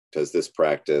does this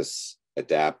practice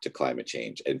adapt to climate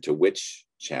change, and to which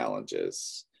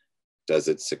challenges? Does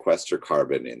it sequester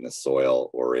carbon in the soil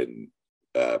or in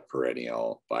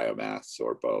perennial biomass,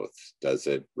 or both? Does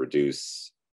it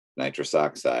reduce nitrous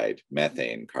oxide,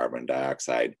 methane, carbon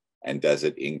dioxide, and does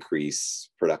it increase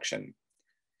production?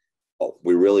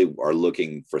 We really are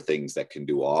looking for things that can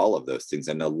do all of those things,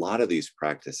 and a lot of these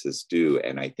practices do.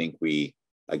 And I think we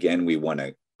want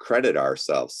to credit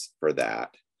ourselves for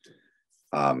that.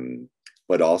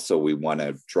 But also we want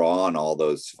to draw on all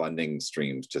those funding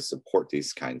streams to support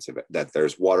these kinds of, that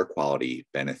there's water quality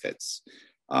benefits,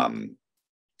 and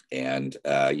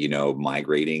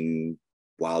migrating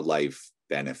wildlife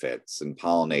benefits and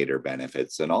pollinator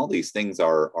benefits, and all these things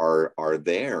are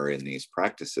there in these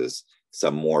practices,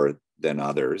 some more than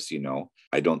others.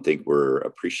 I don't think we're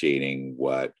appreciating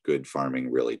what good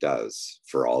farming really does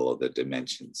for all of the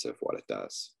dimensions of what it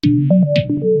does.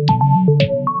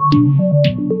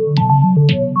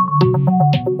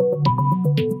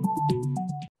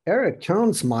 Eric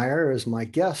Toensmeier is my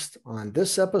guest on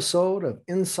this episode of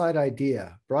Inside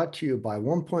Idea, brought to you by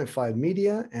 1.5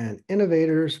 Media and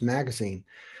Innovators Magazine.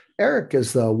 Eric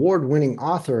is the award-winning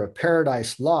author of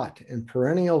Paradise Lot and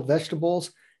Perennial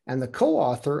Vegetables, and the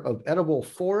co-author of Edible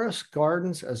Forests,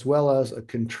 Gardens, as well as a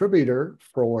contributor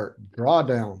for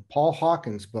Drawdown, Paul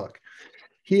Hawken's book.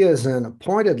 He is an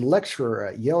appointed lecturer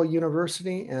at Yale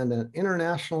University and an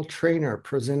international trainer,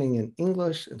 presenting in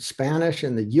English and Spanish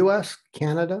in the US,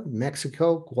 Canada,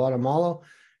 Mexico, Guatemala,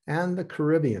 and the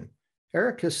Caribbean.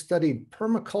 Eric has studied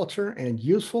permaculture and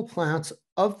useful plants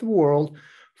of the world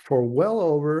for well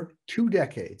over 2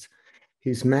 decades.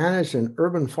 He's managed an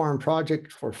urban farm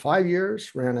project for 5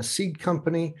 years, ran a seed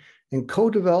company, and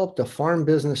co-developed a farm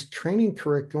business training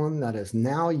curriculum that is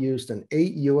now used in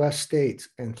 8 US states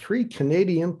and 3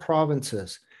 Canadian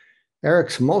provinces.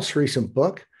 Eric's most recent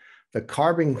book, The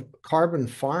Carbon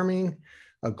Farming,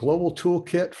 a Global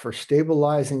Toolkit for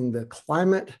Stabilizing the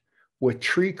Climate with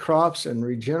Tree Crops and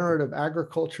Regenerative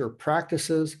Agriculture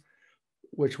Practices,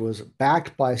 which was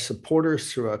backed by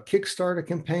supporters through a Kickstarter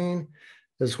campaign,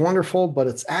 is wonderful. But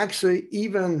it's actually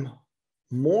even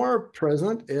more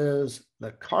present is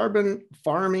The Carbon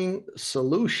Farming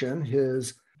Solution,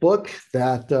 his book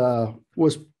that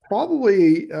was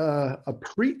probably a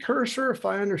precursor, if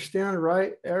I understand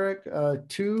right, Eric,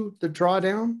 to the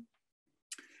Drawdown.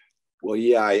 Well,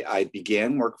 yeah, I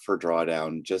began work for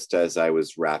Drawdown just as I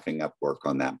was wrapping up work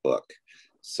on that book.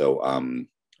 So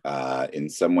in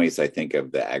some ways, I think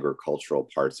of the agricultural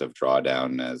parts of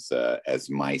Drawdown as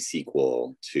my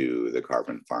sequel to the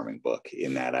carbon farming book,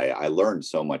 in that I learned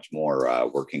so much more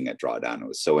working at Drawdown. It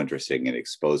was so interesting. It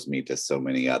exposed me to so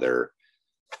many other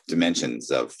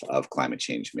dimensions of climate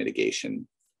change mitigation,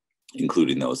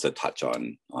 including those that touch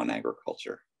on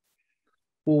agriculture.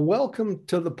 Well, welcome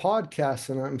to the podcast,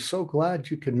 and I'm so glad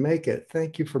you could make it.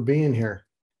 Thank you for being here.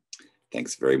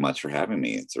 Thanks very much for having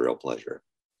me. It's a real pleasure.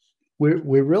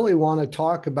 We really want to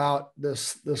talk about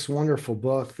this wonderful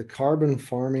book, The Carbon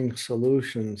Farming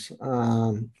Solutions.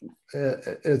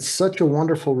 It's such a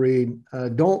wonderful read.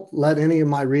 Don't let any of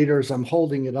my readers, I'm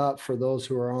holding it up for those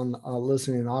who are on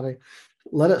listening audio,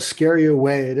 let it scare you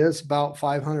away. It is about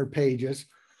 500 pages,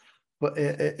 but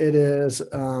it is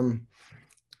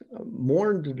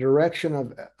more in the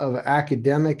direction of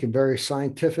academic and very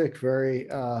scientific, very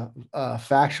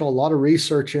factual, a lot of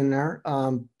research in there,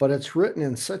 but it's written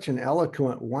in such an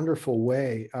eloquent, wonderful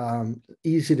way,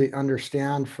 easy to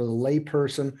understand for the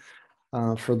layperson,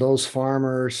 for those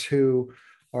farmers who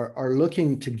are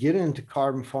looking to get into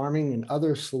carbon farming and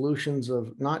other solutions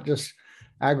of not just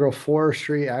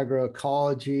agroforestry,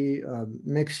 agroecology,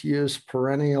 mixed use,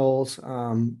 perennials,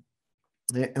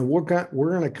 and we're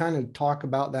going to kind of talk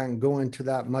about that and go into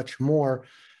that much more.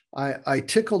 I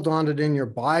tickled on it in your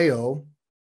bio,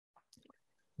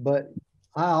 but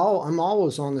I'm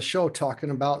always on the show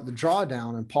talking about the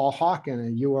Drawdown and Paul Hawken,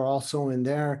 and you are also in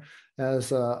there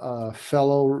as a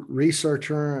fellow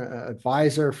researcher,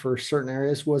 advisor for certain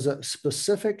areas. Was it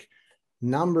specific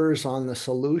numbers on the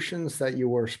solutions that you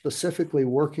were specifically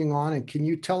working on? And can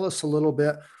you tell us a little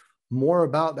bit more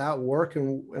about that work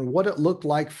and what it looked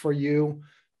like for you?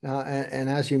 And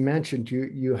as you mentioned,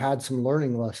 you had some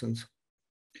learning lessons.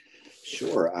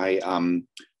 Sure. I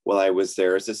was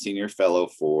there as a senior fellow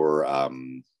for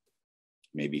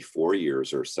maybe 4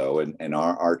 years or so. And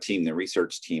our team, the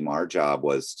research team, our job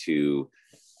was to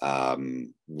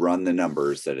run the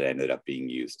numbers that ended up being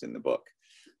used in the book.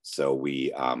 So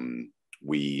we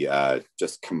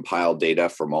just compiled data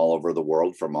from all over the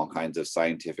world, from all kinds of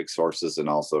scientific sources, and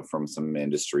also from some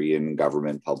industry and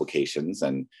government publications.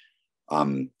 And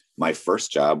my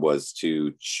first job was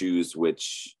to choose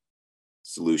which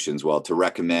solutions, well, to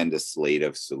recommend a slate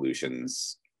of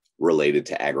solutions related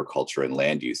to agriculture and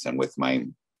land use. And with my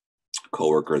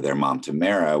coworker there, Mom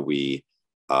Tamara, we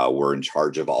were in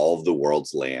charge of all of the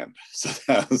world's land. So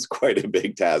that was quite a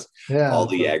big task. Yeah, all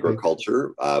the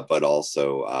agriculture, but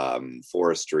also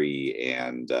forestry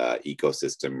and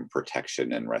ecosystem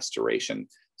protection and restoration.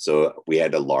 So we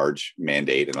had a large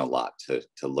mandate and a lot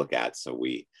to look at. So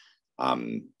we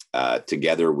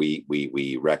together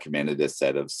we recommended a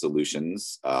set of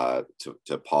solutions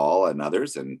to Paul and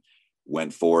others, and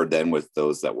went forward then with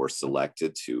those that were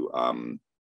selected to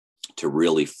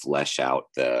really flesh out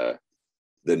the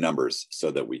numbers so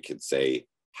that we could say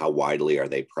how widely are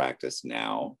they practiced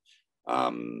now,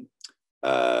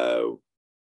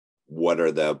 what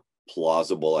are the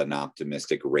plausible and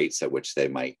optimistic rates at which they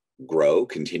might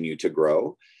continue to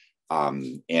grow,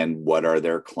 and what are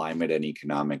their climate and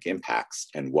economic impacts,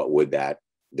 and what would that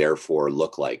therefore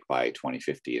look like by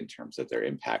 2050 in terms of their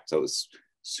impact. So it was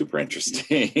super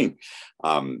interesting.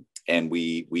 And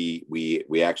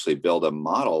we actually build a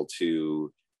model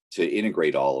to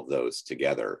integrate all of those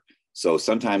together. So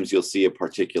sometimes you'll see a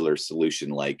particular solution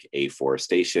like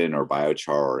afforestation or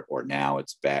biochar, or now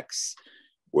it's BECCS,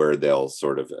 where they'll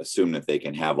sort of assume that they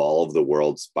can have all of the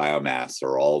world's biomass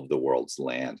or all of the world's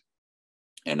land.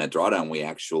 And at Drawdown, we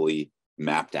actually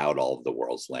mapped out all of the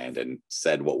world's land and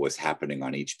said what was happening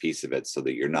on each piece of it so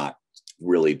that you're not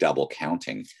really double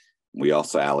counting. We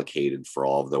also allocated for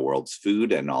all of the world's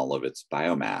food and all of its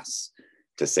biomass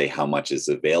to say how much is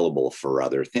available for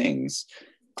other things.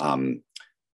 And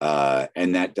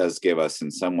that does give us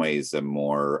in some ways a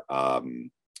more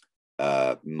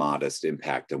modest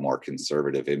impact, a more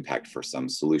conservative impact for some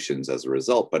solutions as a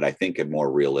result, but I think a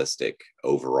more realistic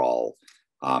overall,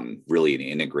 really an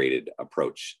integrated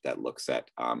approach that looks at,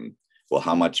 well,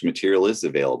 how much material is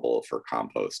available for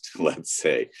compost, let's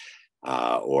say,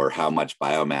 or how much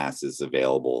biomass is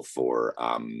available for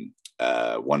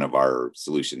one of our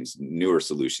solutions, newer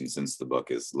solutions since the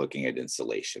book, is looking at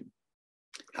insulation.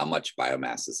 How much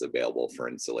biomass is available for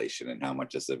insulation and how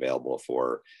much is available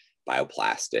for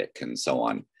bioplastic and so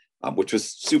on, which was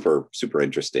super, super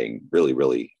interesting. Really,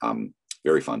 really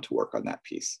very fun to work on that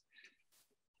piece.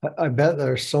 I bet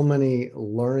there's so many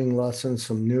learning lessons,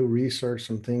 some new research,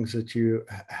 some things that you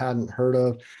hadn't heard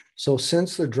of. So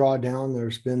since the Drawdown,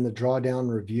 there's been the Drawdown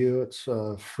review. It's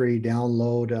a free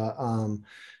download.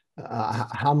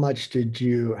 How much did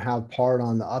you have part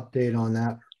on the update on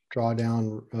that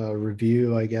Drawdown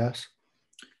review, I guess?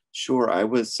 Sure, I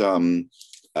was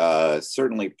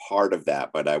certainly part of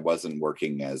that, but I wasn't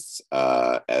working as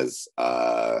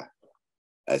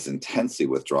intensely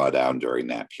with Drawdown during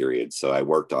that period. So I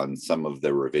worked on some of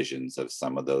the revisions of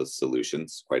some of those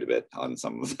solutions, quite a bit on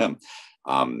some of them.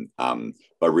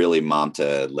 But really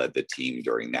Mamta led the team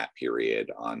during that period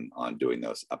on doing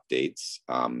those updates.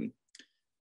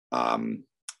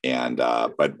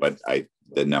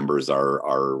 The numbers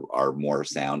are more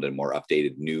sound and more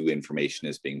updated. New information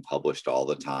is being published all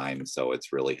the time. So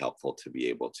it's really helpful to be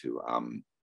able to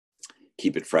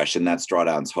keep it fresh. And that's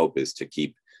Drawdown's hope, is to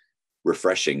keep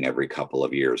refreshing every couple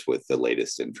of years with the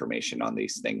latest information on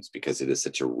these things, because it is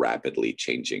such a rapidly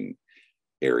changing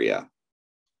area.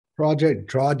 Project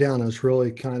Drawdown is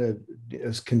really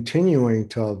is continuing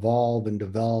to evolve and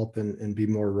develop and be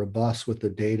more robust with the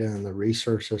data and the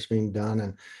research that's being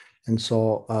done. And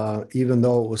so even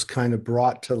though it was kind of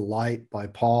brought to light by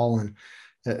Paul, and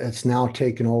it's now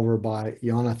taken over by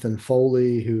Jonathan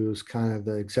Foley, who's kind of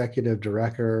the executive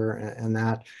director and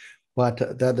that,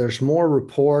 but that there's more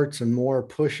reports and more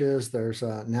pushes. There's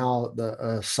now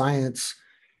the science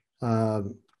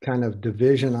kind of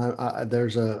division.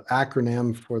 There's an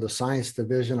acronym for the science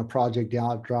division of Project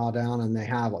Drawdown, and they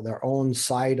have their own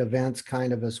side events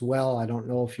kind of as well. I don't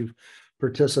know if you've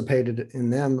participated in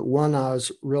them. One I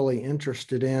was really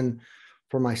interested in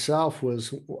for myself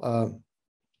was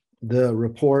the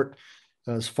report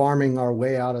as Farming Our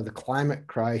Way Out of the Climate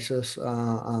Crisis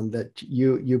that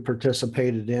you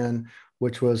participated in,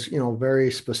 which was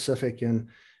very specific in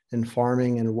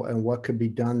farming and what could be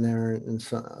done there and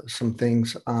some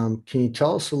things. Can you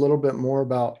tell us a little bit more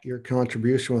about your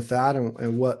contribution with that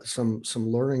and what some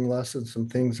learning lessons, some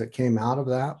things that came out of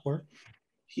that were?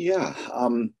 Yeah.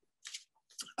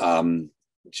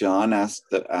 John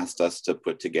asked us to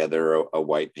put together a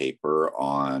white paper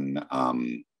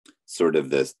on sort of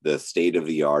the state of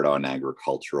the art on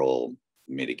agricultural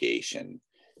mitigation.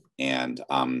 And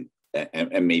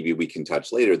maybe we can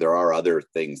touch later, there are other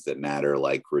things that matter,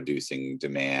 like reducing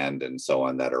demand and so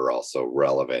on, that are also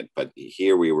relevant. But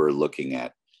here we were looking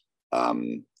at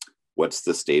what's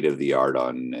the state of the art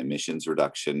on emissions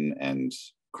reduction and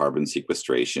carbon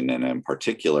sequestration, and in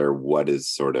particular, what is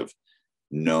sort of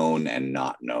known and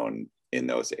not known in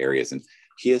those areas. And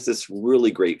he has this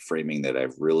really great framing that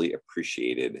I've really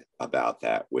appreciated about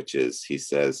that, which is, he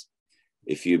says,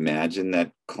 if you imagine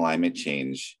that climate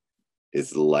change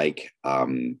is like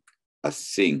a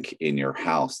sink in your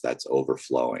house that's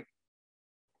overflowing.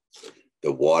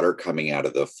 The water coming out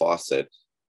of the faucet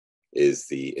is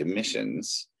the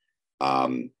emissions.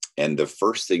 And the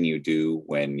first thing you do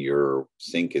when your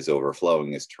sink is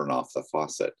overflowing is turn off the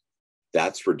faucet.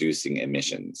 That's reducing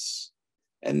emissions.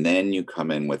 And then you come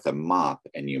in with a mop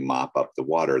and you mop up the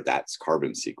water. That's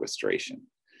carbon sequestration.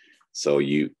 So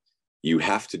you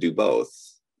have to do both,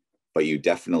 but you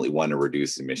definitely want to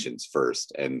reduce emissions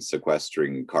first. And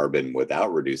sequestering carbon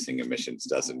without reducing emissions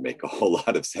doesn't make a whole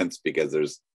lot of sense, because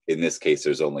in this case,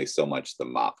 there's only so much the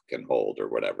mop can hold or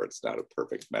whatever. It's not a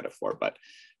perfect metaphor, but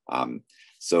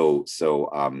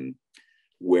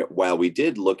while we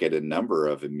did look at a number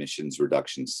of emissions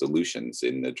reduction solutions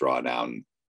in the drawdown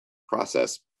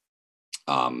process,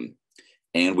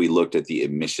 and we looked at the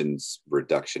emissions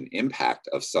reduction impact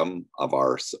of some of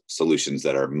our solutions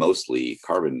that are mostly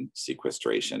carbon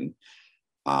sequestration,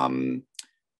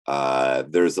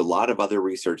 there's a lot of other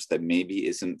research that maybe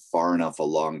isn't far enough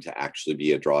along to actually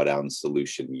be a drawdown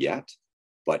solution yet,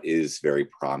 but is very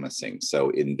promising. So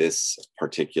in this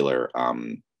particular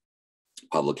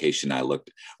publication,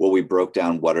 we broke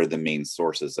down what are the main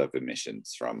sources of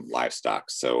emissions from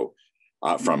livestock. So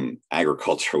from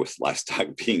agriculture, with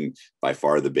livestock being by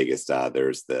far the biggest,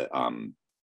 there's the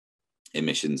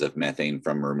emissions of methane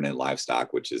from ruminant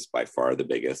livestock, which is by far the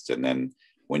biggest. And then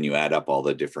when you add up all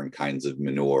the different kinds of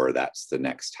manure, that's the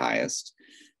next highest.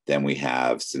 Then we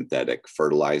have synthetic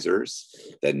fertilizers,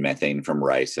 then methane from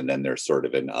rice, and then there's sort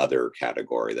of an other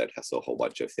category that has a whole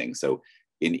bunch of things. So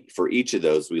for each of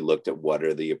those, we looked at what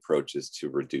are the approaches to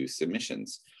reduce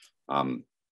emissions. And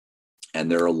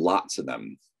there are lots of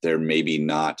them. They're maybe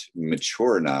not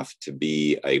mature enough to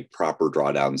be a proper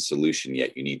drawdown solution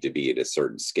yet. You need to be at a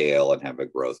certain scale and have a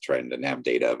growth trend and have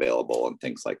data available and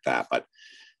things like that. But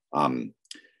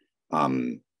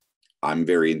I'm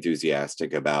very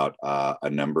enthusiastic about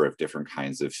a number of different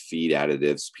kinds of feed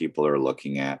additives people are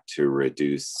looking at to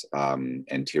reduce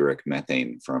enteric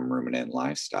methane from ruminant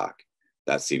livestock.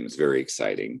 That seems very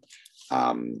exciting.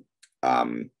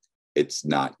 It's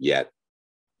not yet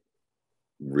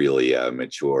really a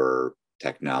mature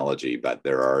technology, but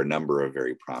there are a number of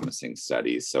very promising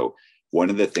studies. So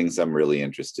one of the things I'm really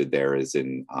interested there is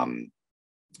in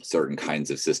certain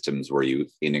kinds of systems where you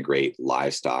integrate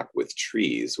livestock with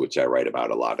trees, which I write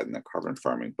about a lot in the carbon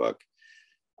farming book.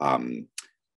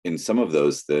 In some of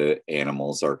those, the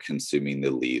animals are consuming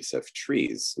the leaves of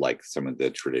trees, like some of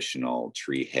the traditional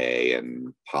tree hay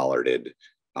and pollarded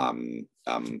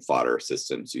fodder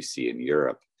systems you see in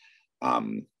Europe.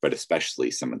 But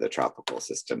especially some of the tropical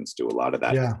systems do a lot of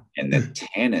that. Yeah. And the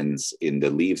tannins in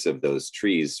the leaves of those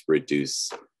trees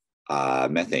reduce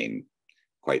methane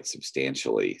quite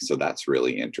substantially. So that's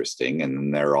really interesting. And then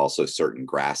there are also certain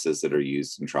grasses that are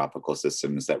used in tropical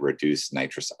systems that reduce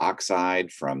nitrous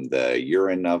oxide from the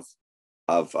urine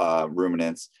of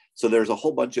ruminants. So there's a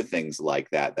whole bunch of things like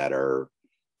that that are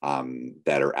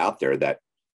out there that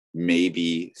may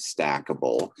be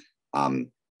stackable.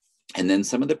 And then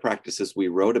some of the practices we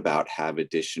wrote about have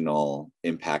additional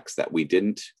impacts that we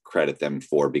didn't credit them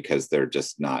for because they're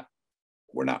just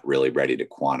we're not really ready to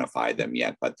quantify them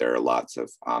yet. But there are lots of,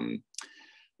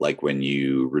 like when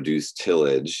you reduce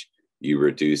tillage, you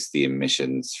reduce the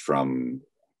emissions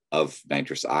of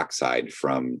nitrous oxide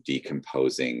from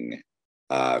decomposing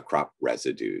crop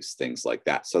residues, things like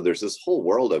that. So there's this whole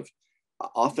world of,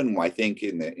 often I think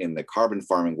in the carbon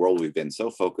farming world, we've been so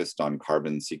focused on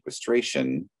carbon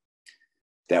sequestration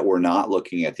that we're not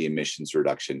looking at the emissions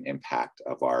reduction impact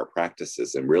of our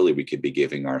practices. And really, we could be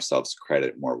giving ourselves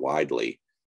credit more widely.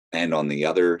 And on the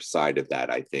other side of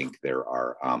that, I think there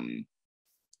are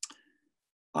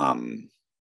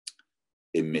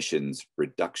emissions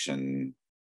reduction.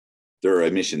 There are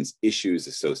emissions issues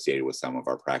associated with some of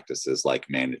our practices, like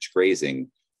managed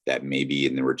grazing, that maybe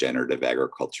in the regenerative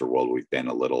agriculture world, we've been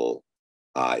a little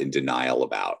in denial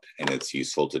about. And it's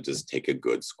useful to just take a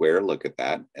good square look at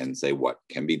that and say, what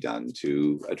can be done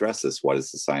to address this? What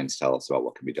does the science tell us about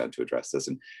what can be done to address this?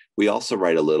 And we also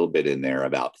write a little bit in there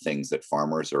about things that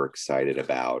farmers are excited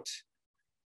about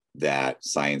that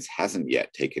science hasn't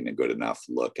yet taken a good enough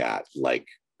look at, like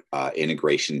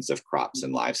integrations of crops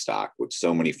and livestock, which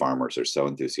so many farmers are so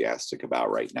enthusiastic about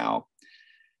right now.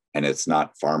 And it's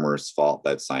not farmers' fault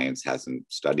that science hasn't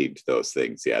studied those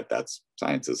things yet. That's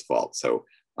science's fault. So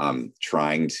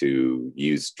trying to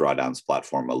use Drawdown's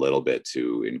platform a little bit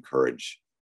to encourage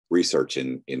research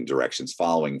in directions,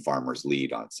 following farmers'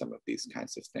 lead on some of these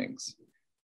kinds of things.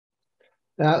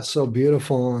 That's so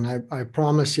beautiful, and I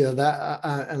promise you that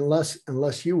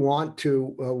unless you want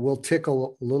to, we'll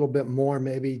tickle a little bit more,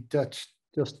 maybe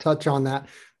just touch on that.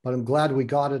 But I'm glad we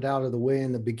got it out of the way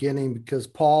in the beginning, because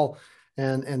Paul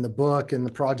and the book and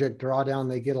the project Drawdown,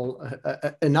 they get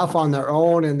enough on their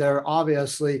own, and they're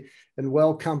obviously in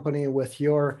well company with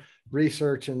your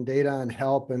research and data and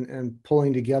help and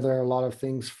pulling together a lot of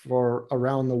things for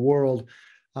around the world.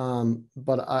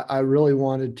 But I really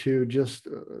wanted to just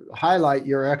highlight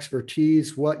your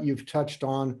expertise, what you've touched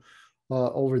on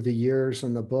over the years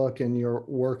in the book and your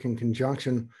work in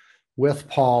conjunction with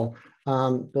Paul.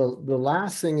 The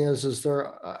last thing is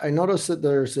there, I noticed that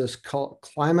there's this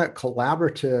climate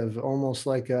collaborative, almost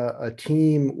like a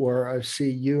team, where I see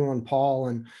you and Paul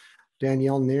and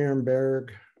Danielle Nierenberg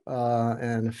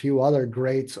and a few other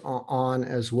greats on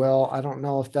as well. I don't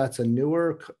know if that's a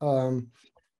newer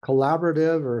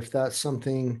collaborative, or if that's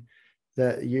something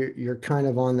that you're kind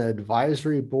of on the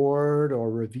advisory board or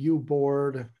review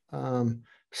board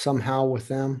somehow with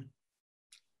them.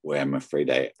 Well, I'm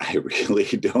afraid I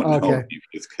really don't know,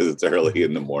 because it's early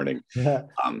in the morning. Yeah.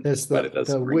 It's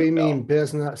the We Mean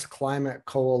Business Climate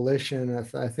Coalition.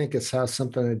 I think it has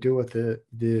something to do with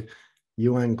the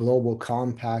UN Global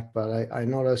Compact, but I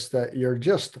noticed that you're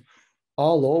just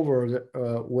all over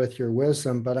with your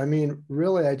wisdom. But I mean,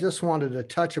 really, I just wanted to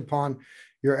touch upon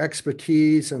your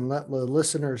expertise and let the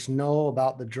listeners know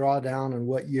about the Drawdown and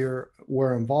what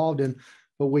we're involved in.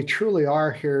 But we truly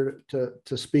are here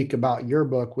to speak about your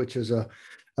book, which is a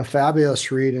fabulous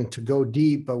read, and to go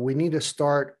deep. But we need to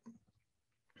start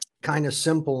kind of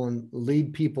simple and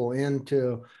lead people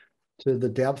into the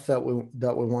depth that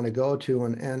we want to go to.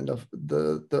 And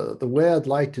the way I'd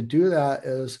like to do that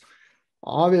is,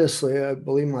 obviously, I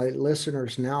believe my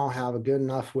listeners now have a good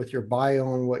enough with your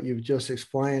bio and what you've just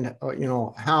explained,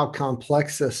 how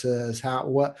complex this is,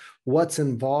 what's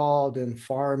involved in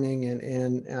farming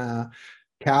and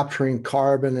capturing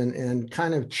carbon and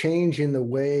kind of changing the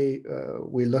way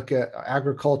we look at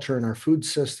agriculture and our food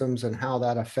systems, and how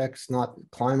that affects not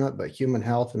climate, but human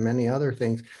health and many other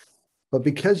things. But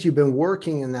because you've been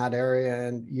working in that area,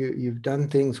 and you've done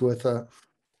things with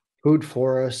food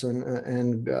forests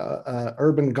and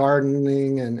urban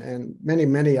gardening and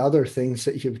many other things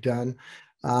that you've done,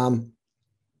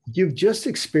 you've just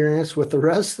experienced with the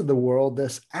rest of the world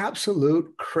this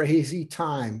absolute crazy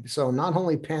time. So not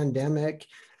only pandemic,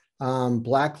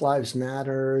 Black Lives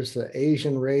Matters, the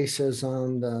Asian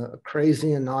racism, the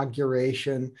crazy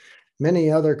inauguration, many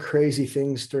other crazy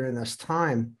things during this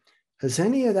time. Has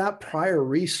any of that prior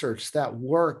research, that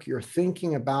work, you're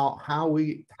thinking about how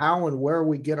and where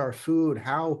we get our food,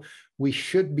 how we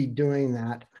should be doing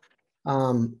that,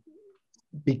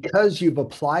 because you've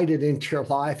applied it into your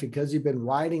life, because you've been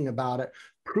writing about it,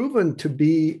 proven to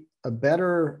be a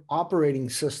better operating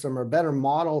system or better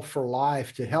model for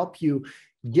life to help you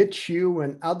get you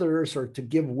and others, or to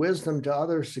give wisdom to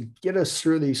others, to get us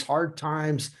through these hard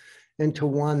times into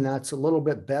one that's a little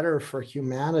bit better for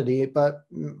humanity, but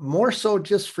more so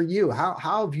just for you.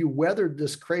 How have you weathered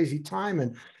this crazy time,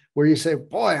 and where you say,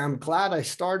 boy, I'm glad I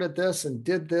started this and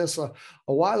did this a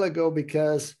while ago,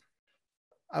 because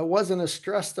I wasn't as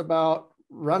stressed about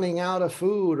running out of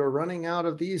food or running out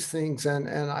of these things. And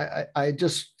I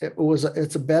just,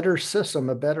 it's a better system,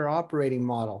 a better operating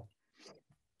model.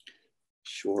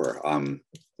 Sure.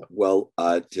 Well,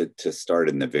 to start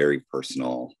in the very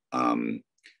personal,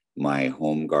 my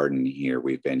home garden here,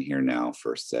 we've been here now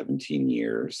for 17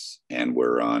 years, and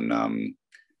we're on a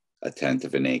 1/10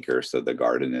 of an acre. So the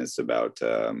garden is about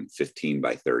 15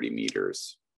 by 30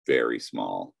 meters, very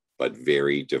small, but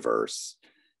very diverse,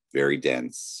 very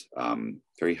dense,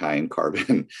 very high in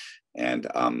carbon.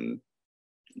 And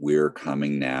we're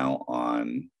coming now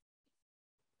on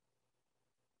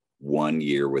 1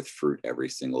 year with fruit every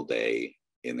single day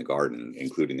in the garden,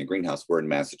 including the greenhouse. We're in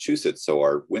Massachusetts, so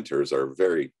our winters are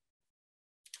very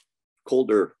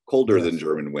colder yes. than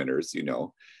German winters,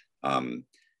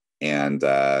 and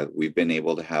we've been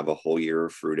able to have a whole year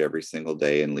of fruit every single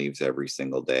day and leaves every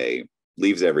single day.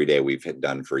 Leaves every day we've had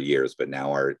done for years, but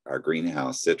now our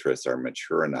greenhouse citrus are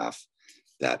mature enough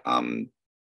that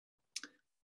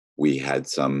we had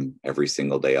some every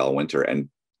single day all winter. And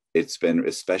it's been,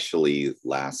 especially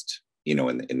last,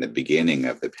 in the beginning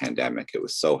of the pandemic, it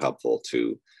was so helpful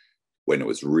to, when it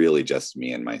was really just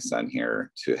me and my son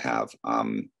here, to have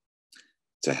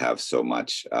so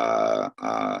much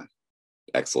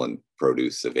excellent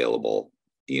produce available,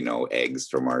 eggs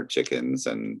from our chickens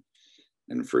and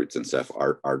fruits and stuff.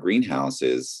 Our greenhouse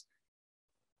is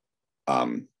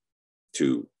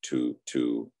to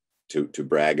to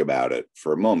brag about it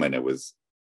for a moment, it was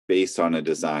based on a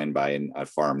design by a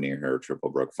farm near here, Triple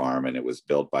Brook Farm, and it was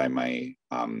built by my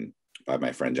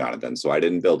friend Jonathan. So I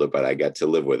didn't build it, but I get to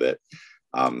live with it.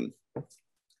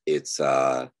 It's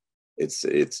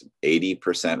 80%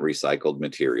 recycled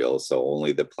material, so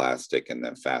only the plastic and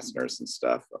the fasteners and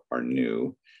stuff are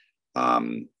new.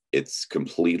 It's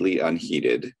completely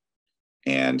unheated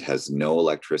and has no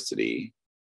electricity.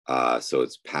 So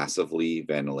it's passively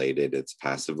ventilated, it's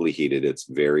passively heated, it's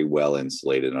very well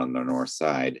insulated on the north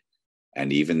side.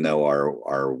 And even though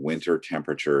our winter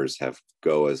temperatures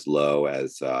go as low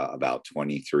as about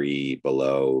 23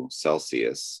 below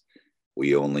Celsius,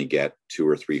 we only get 2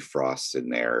 or 3 frosts in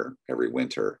there every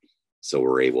winter. So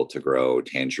we're able to grow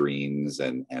tangerines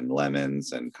and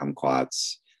lemons and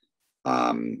kumquats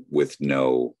with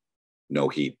no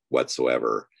heat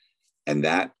whatsoever. And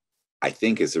that, I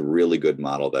think, is a really good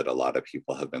model that a lot of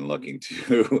people have been looking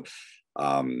to.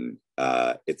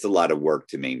 It's a lot of work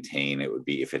to maintain. It would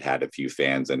be, if it had a few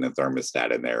fans and a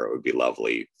thermostat in there, it would be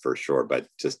lovely for sure. But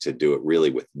just to do it really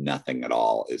with nothing at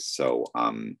all is so,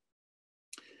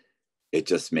 it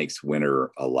just makes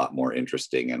winter a lot more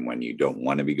interesting. And when you don't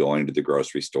want to be going to the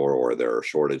grocery store, or there are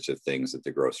shortage of things at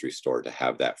the grocery store, to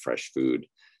have that fresh food,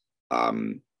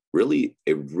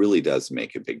 it really does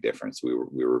make a big difference. We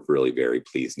were really very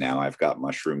pleased. Now I've got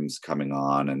mushrooms coming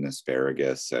on and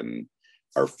asparagus, and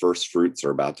our first fruits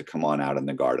are about to come on out in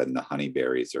the garden. The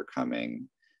honeyberries are coming,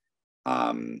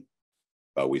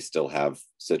 but we still have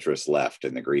citrus left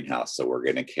in the greenhouse. So we're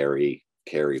going to carry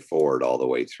forward all the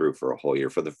way through for a whole year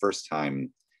for the first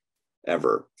time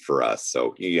ever for us.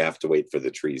 So you have to wait for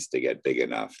the trees to get big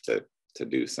enough to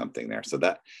do something there. So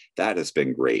that has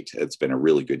been great. It's been a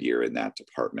really good year in that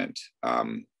department.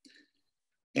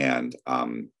 And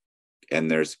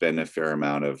there's been a fair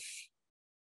amount of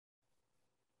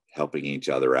helping each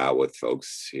other out with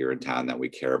folks here in town that we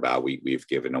care about. We've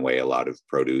given away a lot of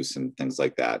produce and things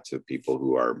like that to people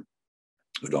who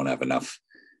don't have enough,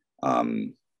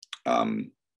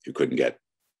 who couldn't get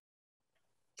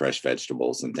fresh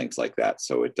vegetables and things like that.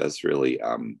 So it does really,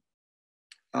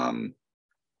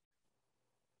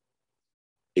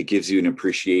 it gives you an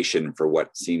appreciation for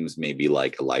what seems maybe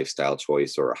like a lifestyle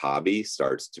choice or a hobby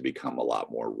starts to become a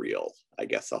lot more real. I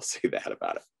guess I'll say that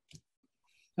about it.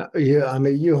 Yeah, I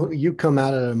mean, you come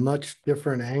at it at a much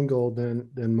different angle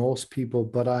than most people,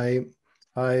 but I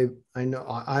know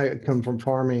I come from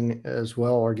farming as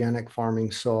well, organic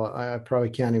farming, so I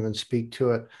probably can't even speak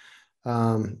to it.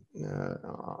 But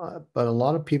a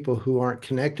lot of people who aren't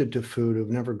connected to food, who've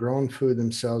never grown food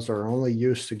themselves, are only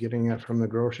used to getting it from the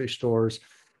grocery stores,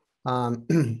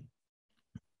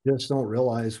 just don't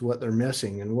realize what they're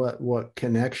missing and what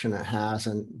connection it has,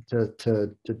 and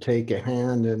to take a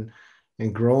hand in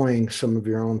growing some of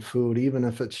your own food, even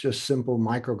if it's just simple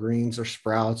microgreens or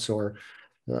sprouts or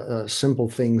simple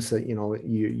things that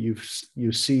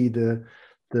you see the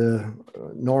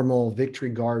normal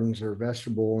victory gardens or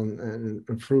vegetable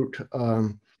and fruit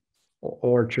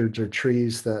orchards or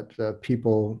trees that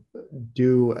people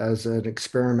do as an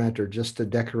experiment or just to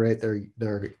decorate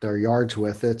their yards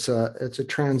with. It's a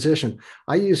transition.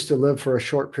 I used to live for a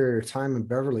short period of time in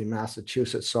Beverly,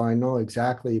 Massachusetts, so I know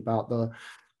exactly about the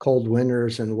cold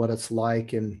winters and what it's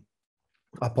like and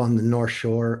up on the North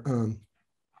Shore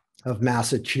of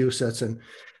Massachusetts, and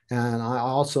I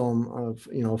also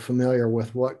am familiar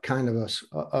with what kind of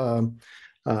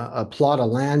a plot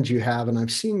of land you have, and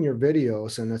I've seen your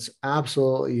videos, and it's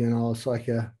absolutely, it's like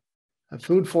a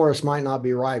food forest might not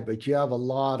be right, but you have a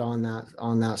lot on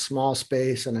that small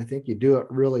space, and I think you do it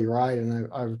really right, and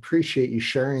I appreciate you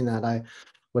sharing that. I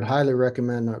would highly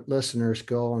recommend our listeners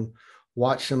go and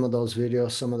watch some of those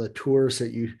videos, some of the tours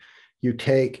that you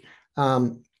take.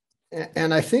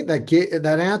 And I think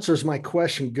that answers my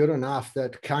question good enough,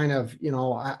 that kind of,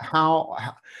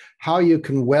 how you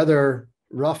can weather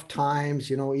rough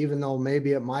times, even though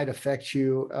maybe it might affect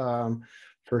you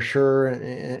for sure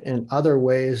in other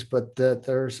ways, but that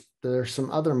there's some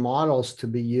other models to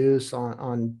be used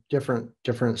on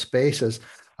different spaces.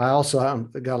 I also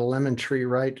have got a lemon tree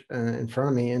right in front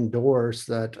of me indoors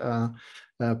that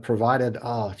provided,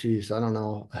 I don't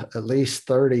know, at least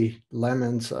 30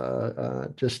 lemons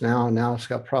just now. Now it's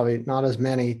got probably not as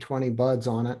many, 20 buds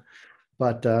on it,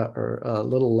 but or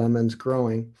little lemons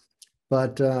growing.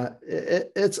 But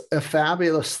it's a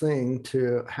fabulous thing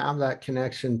to have that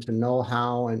connection, to know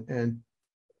how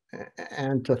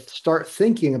and to start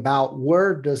thinking about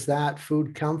where does that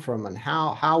food come from, and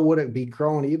how would it be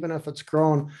grown, even if it's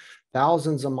grown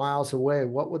thousands of miles away.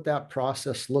 What would that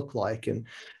process look like? And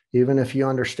even if you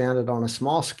understand it on a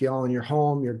small scale in your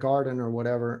home, your garden, or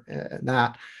whatever,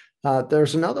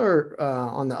 There's another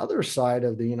on the other side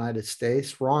of the United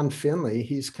States, Ron Finley.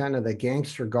 He's kind of the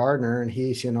gangster gardener, and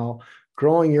he's,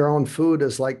 growing your own food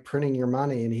is like printing your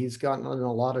money. And he's gotten in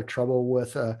a lot of trouble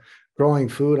with growing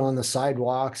food on the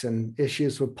sidewalks and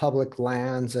issues with public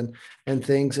lands and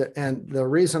things. And the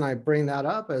reason I bring that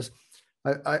up is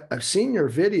I've seen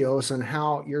your videos and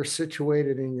how you're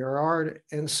situated in your yard,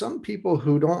 and some people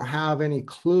who don't have any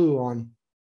clue on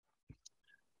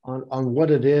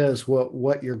what it is,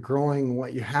 what you're growing,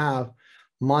 what you have,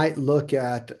 might look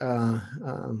at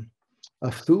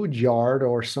a food yard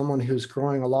or someone who's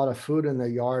growing a lot of food in their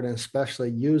yard, and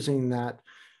especially using that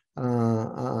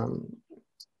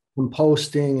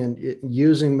composting and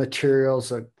using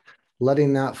materials,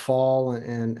 letting that fall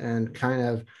and kind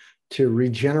of to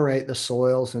regenerate the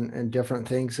soils and different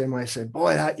things. They might say,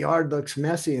 boy, that yard looks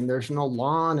messy and there's no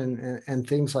lawn and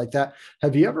things like that.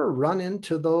 Have you ever run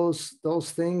into those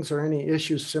things or any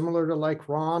issues similar to like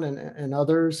Ron and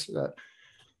others?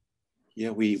 Yeah,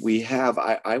 we have,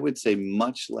 I would say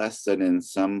much less than in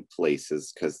some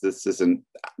places, because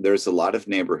there's a lot of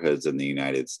neighborhoods in the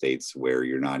United States where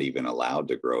you're not even allowed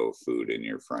to grow food in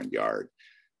your front yard.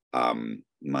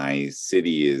 My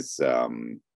city is,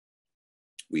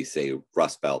 we say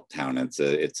Rust Belt town.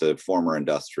 It's a former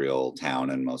industrial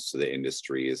town, and most of the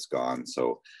industry is gone.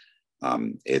 So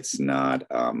it's not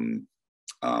a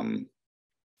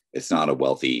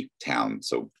wealthy town.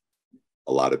 So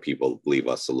a lot of people leave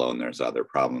us alone. There's other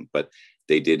problems, but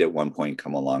they did at one point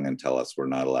come along and tell us we're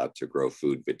not allowed to grow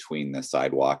food between the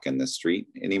sidewalk and the street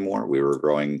anymore. We were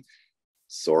growing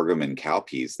sorghum and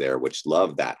cowpeas there, which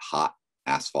love that hot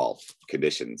asphalt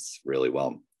conditions really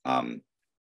well.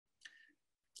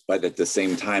 But at the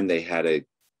same time, they had a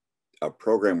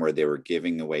program where they were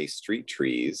giving away street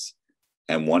trees.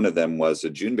 And one of them was a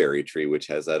Juneberry tree, which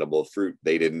has edible fruit.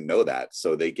 They didn't know that.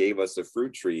 So they gave us a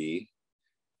fruit tree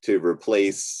to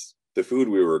replace the food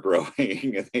we were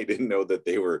growing. And they didn't know that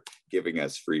they were giving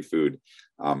us free food.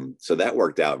 So that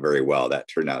worked out very well. That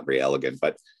turned out very elegant.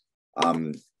 But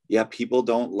yeah, people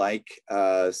don't like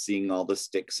seeing all the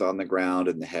sticks on the ground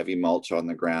and the heavy mulch on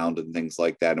the ground and things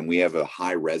like that. And we have a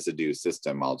high residue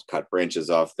system. I'll cut branches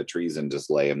off the trees and just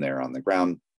lay them there on the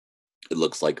ground. It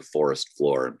looks like a forest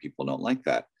floor, and people don't like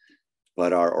that.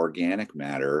 But our organic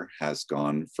matter has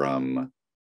gone from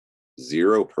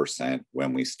 0%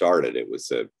 when we started, it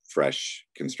was a fresh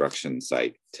construction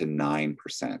site, to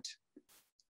 9%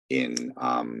 in,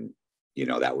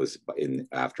 that was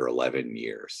after 11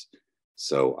 years.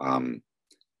 So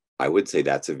I would say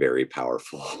that's a very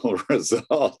powerful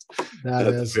result.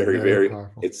 That's very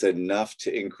powerful. It's enough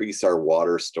to increase our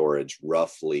water storage,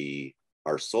 roughly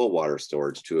our soil water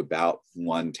storage, to about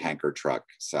 1 tanker truck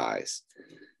size.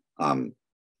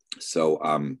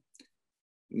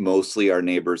 Mostly our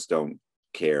neighbors don't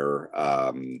care.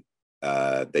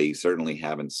 They certainly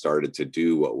haven't started to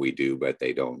do what we do, but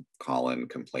they don't call in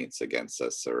complaints against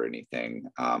us or anything.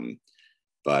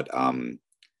 But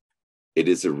it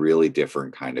is a really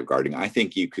different kind of gardening. I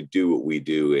think you could do what we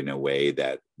do in a way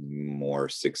that more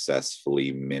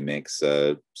successfully mimics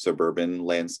a suburban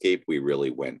landscape. We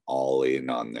really went all in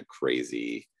on the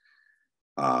crazy,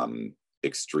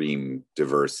 extreme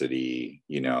diversity,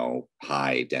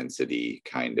 high density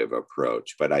kind of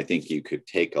approach. But I think you could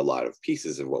take a lot of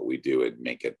pieces of what we do and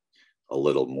make it a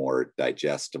little more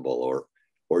digestible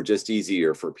or just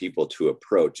easier for people to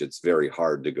approach. It's very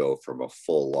hard to go from a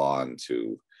full lawn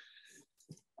to,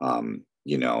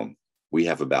 we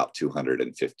have about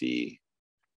 250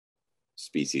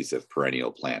 species of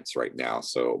perennial plants right now.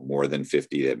 So more than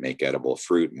 50 that make edible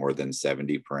fruit, more than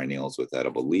 70 perennials with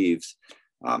edible leaves.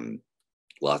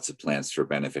 Lots of plants for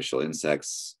beneficial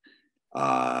insects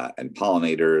and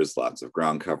pollinators, lots of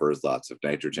ground covers, lots of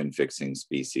nitrogen fixing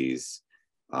species,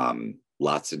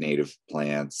 lots of native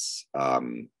plants.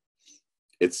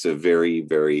 It's a very,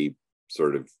 very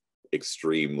sort of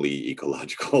extremely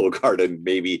ecological garden,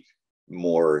 maybe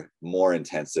more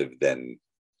intensive than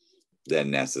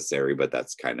necessary, but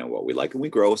that's kind of what we like. And we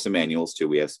grow some annuals too.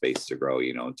 We have space to grow,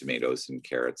 tomatoes and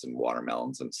carrots and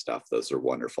watermelons and stuff. Those are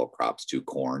wonderful crops too,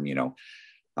 corn,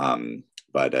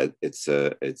 but the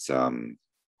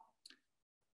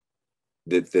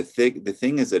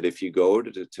thing is that if you go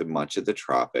to much of the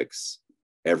tropics,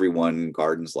 everyone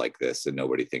gardens like this and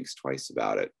nobody thinks twice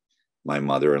about it. My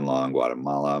mother-in-law in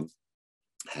Guatemala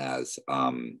has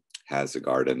a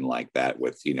garden like that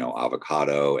with,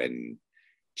 avocado and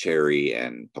cherry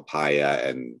and papaya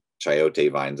and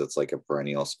chayote vines. It's like a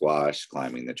perennial squash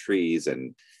climbing the trees,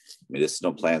 and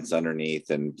medicinal plants underneath,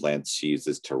 and plants she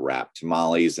uses to wrap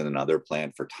tamales, and another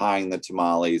plant for tying the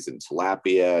tamales, and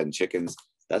tilapia and chickens.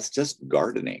 That's just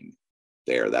gardening.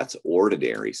 there. That's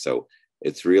ordinary. So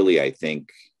it's really, I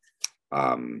think,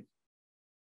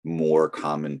 more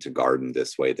common to garden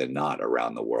this way than not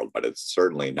around the world, but it's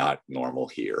certainly not normal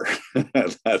here.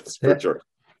 That's for sure.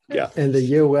 Yeah. In the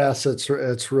US,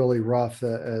 it's really rough.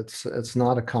 It's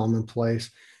not a commonplace.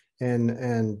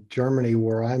 And Germany,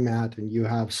 where I'm at, and you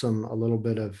have a little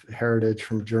bit of heritage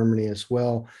from Germany as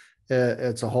well,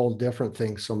 it's a whole different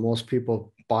thing. So most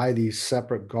people buy these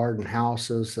separate garden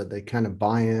houses that they kind of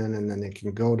buy in, and then they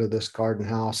can go to this garden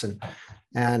house, and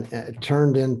it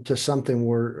turned into something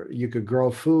where you could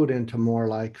grow food into more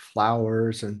like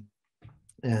flowers, and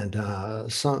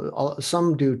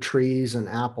some do trees and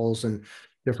apples and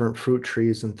different fruit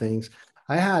trees and things.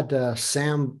 I had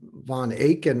Sam Van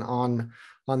Aken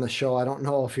on the show. I don't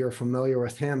know if you're familiar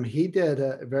with him. He did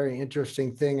a very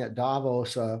interesting thing at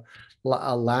Davos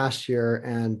last year,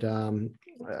 and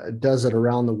does it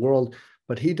around the world.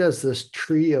 But he does this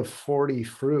tree of 40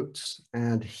 fruits,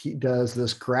 and he does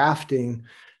this grafting.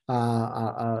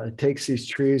 Takes these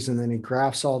trees and then he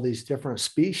grafts all these different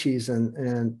species,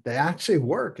 and they actually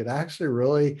work. It actually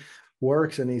really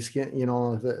works. And he's getting,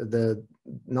 the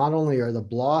not only are the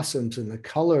blossoms and the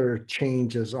color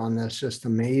changes on this just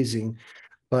amazing,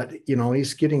 but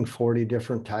he's getting 40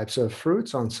 different types of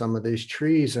fruits on some of these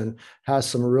trees, and has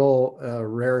some real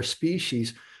rare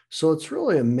species. So it's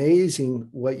really amazing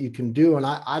what you can do. And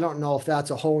I don't know if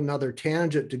that's a whole nother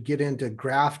tangent to get into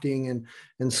grafting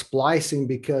and splicing,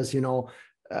 because, isn't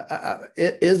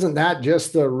that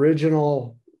just the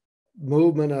original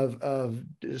movement of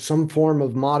some form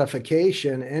of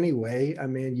modification anyway? I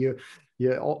mean, you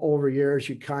over years,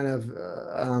 you kind of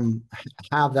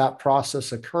have that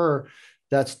process occur.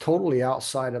 That's totally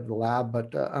outside of the lab,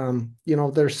 but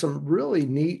there's some really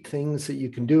neat things that you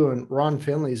can do. And Ron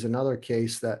Finley is another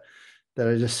case that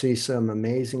I just see some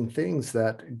amazing things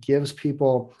that gives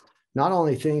people not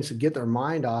only things to get their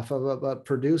mind off of it, but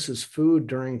produces food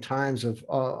during times of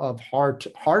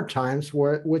hard times,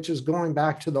 which is going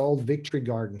back to the old victory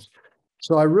gardens.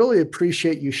 So I really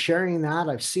appreciate you sharing that.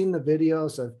 I've seen the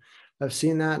videos. I've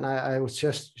seen that, and I would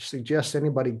just suggest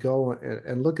anybody go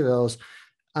and look at those.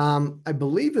 I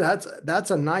believe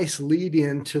that's a nice lead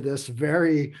in to this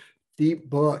very deep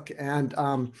book. And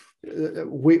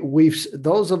we've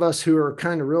those of us who are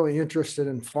kind of really interested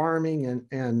in farming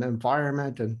and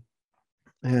environment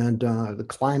and the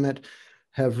climate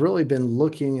have really been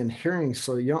looking and hearing.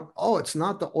 So, it's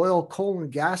not the oil, coal,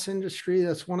 and gas industry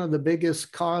that's one of the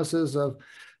biggest causes of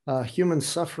human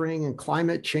suffering and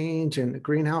climate change and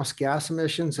greenhouse gas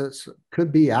emissions. It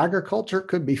could be agriculture,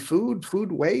 could be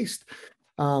food waste.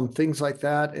 Things like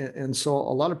that. And so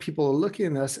a lot of people are looking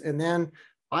at this, and then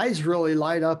eyes really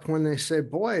light up when they say,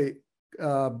 boy,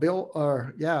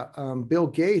 Bill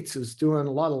Gates is doing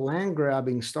a lot of land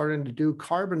grabbing, starting to do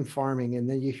carbon farming. And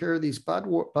then you hear these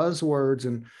buzzwords,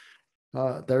 and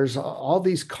there's all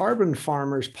these carbon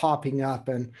farmers popping up,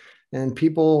 and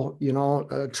people,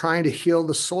 trying to heal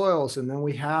the soils. And then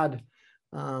we had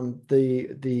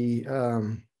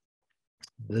the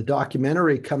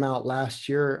documentary come out last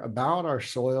year about our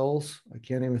soils. I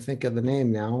can't even think of the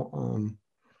name now.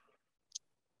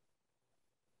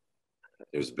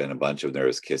 There's been a bunch of them. There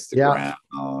was Kiss the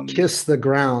Ground. Kiss the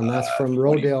Ground. That's from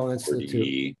Rodale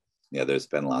Institute. Yeah, there's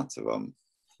been lots of them.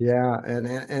 Yeah,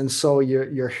 and so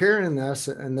you're hearing this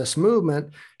and this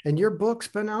movement, and your book's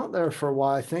been out there for a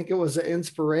while. I think it was an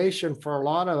inspiration for a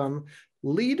lot of them.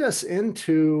 Lead us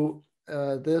into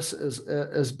this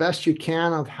as best you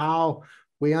can of how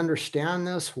we understand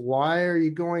this. Why are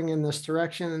you going in this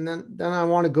direction? And then I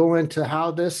want to go into how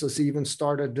this has even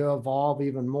started to evolve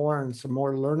even more, and some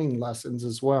more learning lessons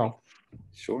as well.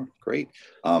 Sure, great.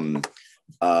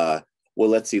 Well,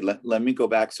 let's see. Let me go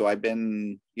back. So I've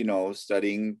been,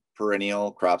 studying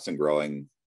perennial crops and growing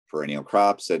perennial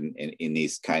crops and in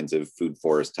these kinds of food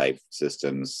forest type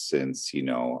systems since,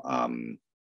 about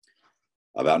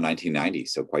 1990.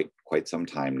 So quite some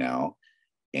time now.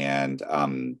 And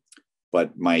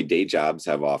but my day jobs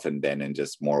have often been in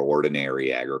just more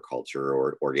ordinary agriculture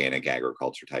or organic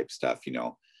agriculture type stuff.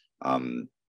 I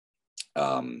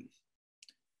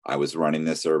was running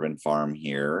this urban farm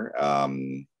here,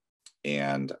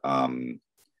 and I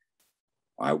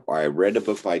read a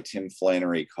book by Tim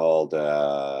Flannery called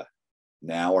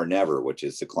Now or Never, which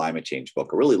is a climate change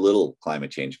book, a really little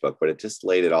climate change book, but it just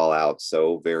laid it all out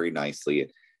so very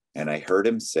nicely. And I heard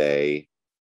him say,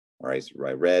 or I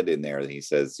read in there that he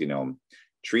says,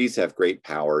 trees have great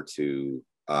power to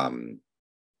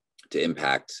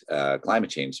impact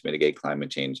climate change, to mitigate climate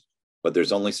change, but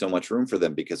there's only so much room for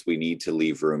them because we need to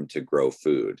leave room to grow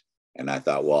food. And I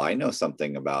thought, well, I know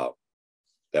something about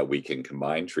that we can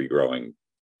combine tree growing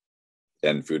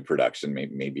and food production.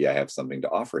 Maybe I have something to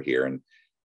offer here. And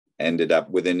ended up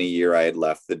within a year, I had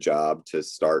left the job to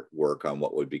start work on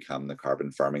what would become the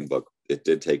carbon farming book. It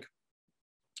did take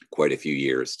quite a few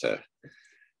years to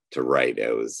write.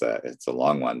 It's a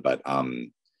long one, but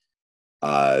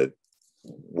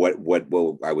what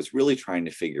I was really trying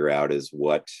to figure out is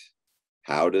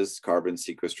how does carbon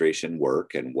sequestration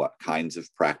work, and what kinds of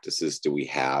practices do we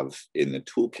have in the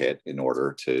toolkit in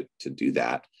order to do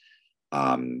that?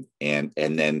 And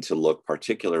then to look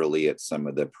particularly at some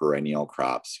of the perennial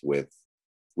crops with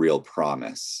real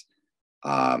promise.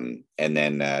 And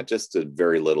then just a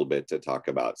very little bit to talk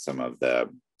about some of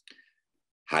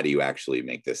how do you actually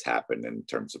make this happen in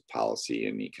terms of policy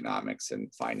and economics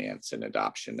and finance and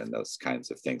adoption and those kinds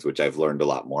of things, which I've learned a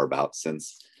lot more about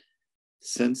since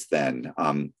then.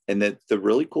 And the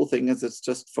really cool thing is it's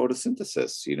just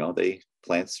photosynthesis.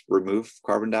 Plants remove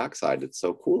carbon dioxide. It's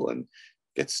so cool, and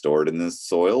gets stored in the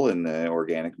soil in the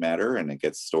organic matter, and it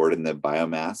gets stored in the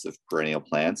biomass of perennial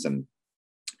plants. And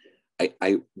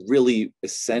I really,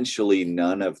 essentially,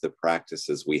 none of the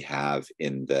practices we have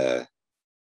in the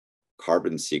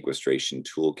carbon sequestration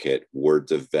toolkit were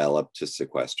developed to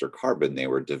sequester carbon. They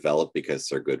were developed because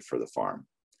they're good for the farm,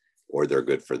 or they're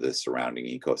good for the surrounding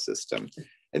ecosystem.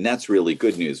 And that's really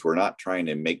good news. We're not trying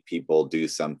to make people do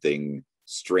something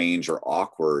strange or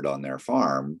awkward on their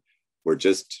farm. We're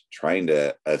just trying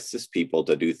to assist people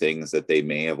to do things that they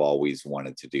may have always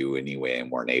wanted to do anyway and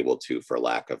weren't able to for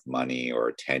lack of money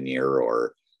or tenure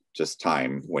or just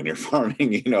time. When you're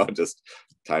farming, just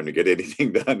time to get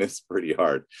anything done is pretty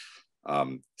hard.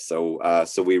 So I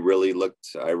really looked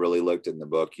in the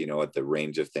book, at the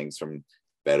range of things, from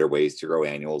better ways to grow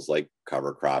annuals like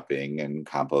cover cropping and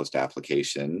compost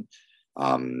application,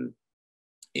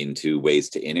 into ways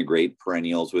to integrate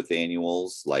perennials with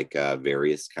annuals, like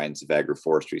various kinds of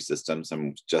agroforestry systems.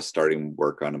 I'm just starting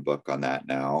work on a book on that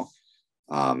now.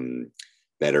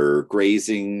 Better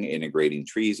grazing, integrating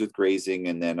trees with grazing,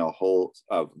 and then a whole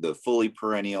of the fully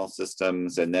perennial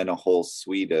systems, and then a whole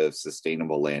suite of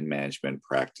sustainable land management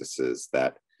practices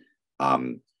that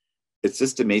it's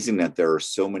just amazing that there are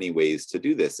so many ways to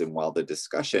do this. And while the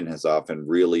discussion has often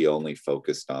really only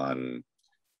focused on,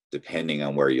 depending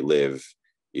on where you live,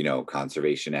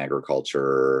 conservation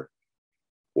agriculture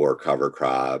or cover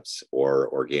crops or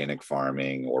organic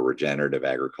farming or regenerative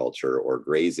agriculture or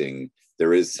grazing,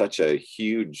 there is such a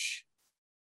huge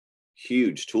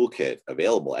toolkit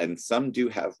available. And some do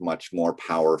have much more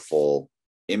powerful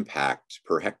impact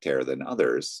per hectare than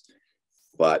others,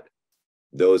 but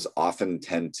those often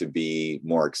tend to be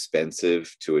more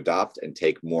expensive to adopt and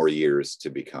take more years to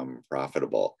become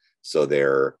profitable. So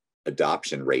their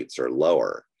adoption rates are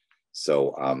lower.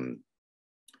 So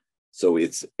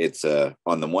it's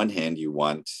on the one hand, you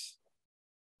want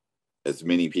as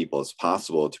many people as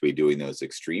possible to be doing those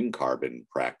extreme carbon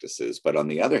practices, but on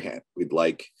the other hand, we'd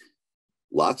like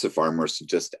lots of farmers to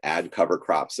just add cover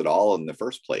crops at all in the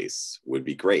first place would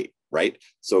be great, right?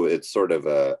 So it's sort of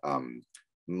a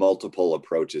multiple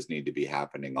approaches need to be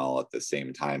happening all at the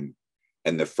same time.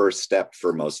 And the first step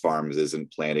for most farms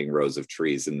isn't planting rows of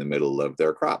trees in the middle of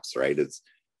their crops, right? It's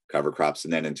cover crops.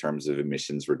 And then in terms of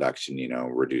emissions reduction,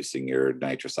 reducing your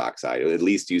nitrous oxide, at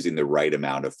least using the right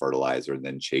amount of fertilizer, and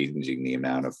then changing the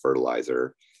amount of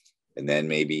fertilizer. And then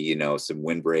maybe, some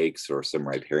windbreaks or some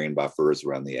riparian buffers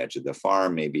around the edge of the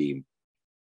farm, maybe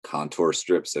contour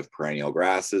strips of perennial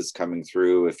grasses coming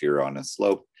through if you're on a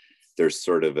slope. There's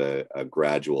sort of a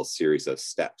gradual series of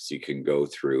steps you can go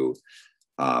through.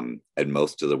 And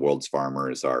most of the world's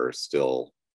farmers are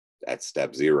still at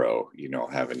step zero,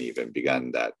 haven't even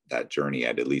begun that journey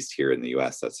yet. At least here in the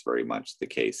US, that's very much the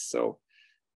case. So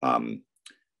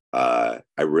I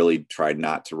really tried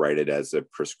not to write it as a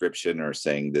prescription or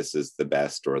saying this is the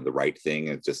best or the right thing.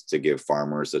 It's just to give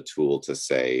farmers a tool to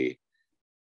say,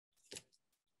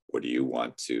 what do you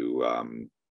want to,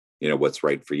 what's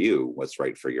right for you, what's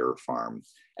right for your farm.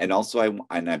 And also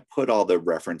I put all the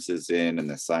references in and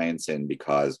the science in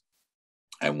because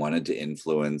I wanted to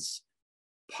influence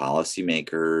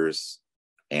policymakers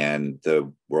and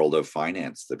the world of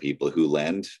finance, the people who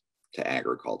lend to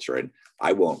agriculture. And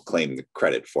I won't claim the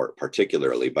credit for it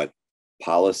particularly, but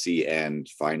policy and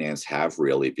finance have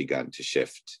really begun to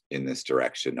shift in this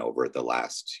direction over the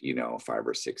last, 5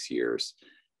 or 6 years.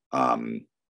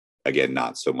 Again,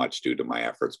 not so much due to my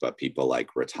efforts, but people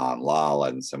like Ratan Lal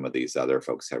and some of these other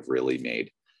folks have really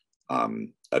made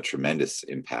a tremendous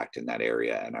impact in that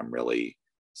area. And I'm really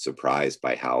surprised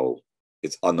by how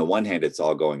it's, on the one hand, it's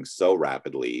all going so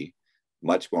rapidly,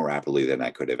 much more rapidly than I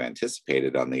could have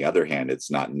anticipated. On the other hand, it's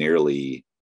not nearly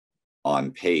on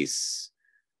pace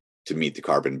to meet the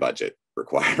carbon budget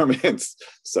requirements.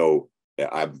 So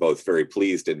I'm both very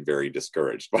pleased and very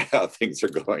discouraged by how things are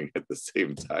going at the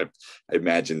same time. I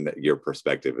imagine that your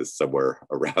perspective is somewhere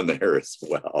around there as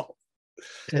well.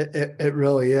 It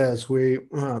really is. We,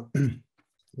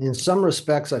 in some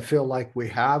respects, I feel like we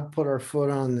have put our foot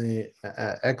on the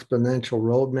exponential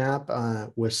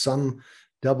roadmap with some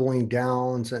doubling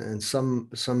downs and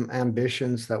some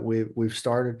ambitions that we've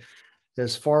started.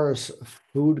 As far as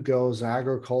food goes,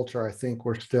 agriculture, I think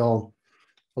we're still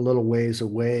a little ways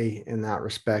away in that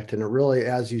respect. And it really,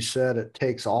 as you said, it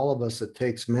takes all of us. It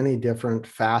takes many different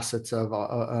facets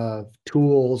of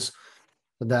tools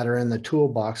that are in the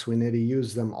toolbox. We need to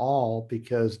use them all,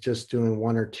 because just doing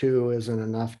one or two isn't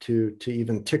enough to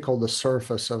even tickle the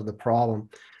surface of the problem.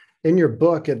 In your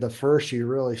book, at the first, you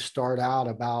really start out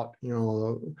about,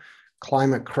 the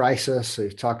climate crisis. So you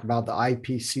talk about the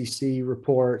IPCC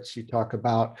reports. You talk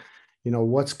about,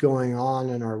 what's going on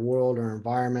in our world or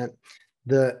environment.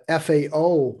 The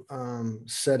FAO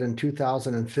said in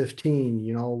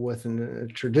 2015, with a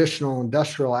traditional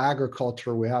industrial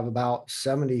agriculture, we have about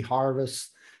 70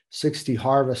 harvests, 60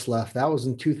 harvests left. That was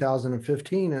in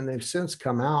 2015, and they've since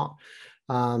come out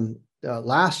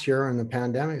last year, and the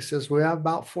pandemic says we have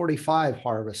about 45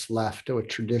 harvests left to a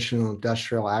traditional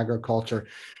industrial agriculture.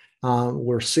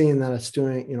 We're seeing that it's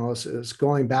doing, it's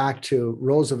going back to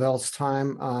Roosevelt's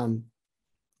time.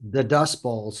 The Dust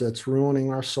Bowls, it's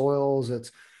ruining our soils,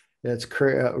 it's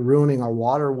ruining our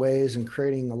waterways and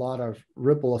creating a lot of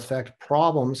ripple effect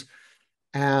problems.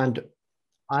 And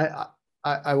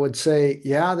I would say,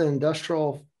 yeah, the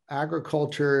industrial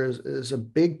agriculture is a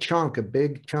big chunk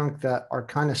that are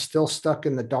kind of still stuck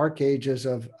in the dark ages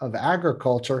of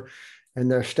agriculture,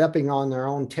 and they're stepping on their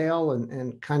own tail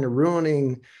and kind of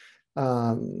ruining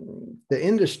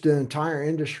the entire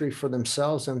industry for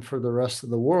themselves and for the rest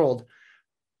of the world.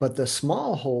 But the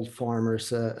smallhold farmers,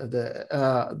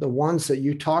 the ones that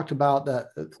you talked about, that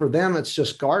for them it's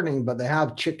just gardening, but they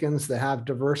have chickens, they have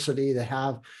diversity, they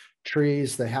have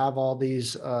trees, they have all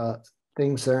these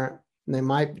things there. And they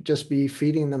might just be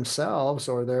feeding themselves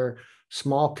or their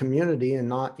small community and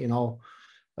not,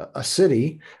 a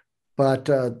city, but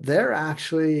they're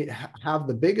actually have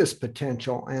the biggest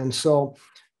potential. And so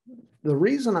the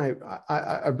reason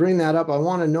I bring that up, I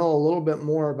want to know a little bit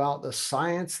more about the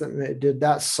science. Did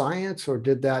that science or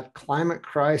did that climate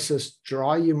crisis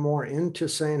draw you more into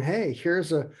saying, hey,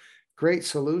 here's a great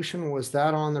solution? Was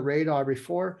that on the radar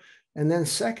before? And then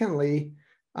secondly,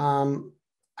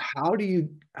 how do you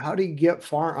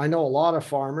get I know a lot of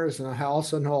farmers, and I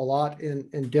also know a lot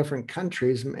in different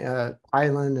countries,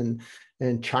 Thailand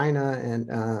and China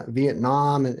and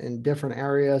Vietnam and different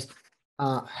areas.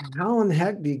 How in the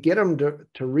heck do you get them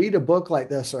to read a book like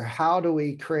this, or how do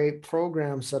we create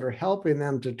programs that are helping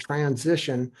them to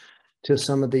transition to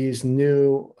some of these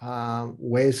new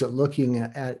ways of looking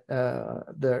at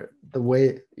the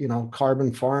way,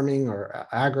 carbon farming or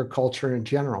agriculture in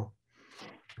general?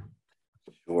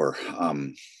 Sure.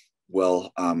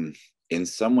 In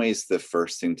some ways, the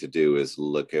first thing to do is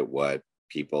look at what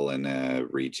people in a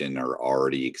region are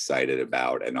already excited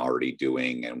about and already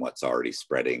doing, and what's already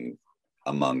spreading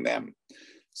among them.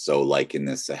 So like in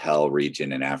the Sahel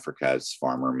region in Africa, it's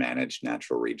farmer managed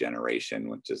natural regeneration,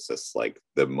 which is just like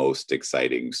the most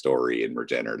exciting story in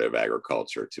regenerative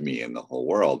agriculture to me in the whole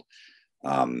world.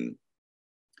 And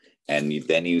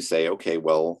then you say, okay,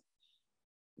 well,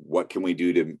 what can we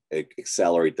do to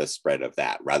accelerate the spread of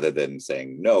that, rather than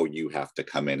saying, no, you have to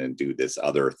come in and do this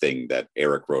other thing that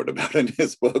Eric wrote about in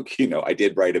his book. I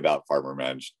did write about farmer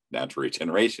managed natural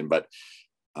regeneration, but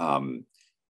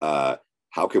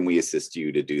how can we assist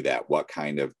you to do that?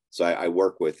 So I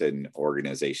work with an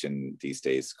organization these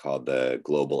days called the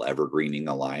Global Evergreening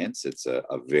Alliance. It's a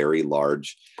very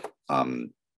large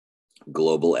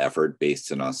global effort based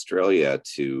in Australia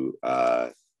to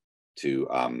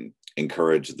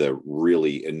encourage the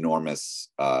really enormous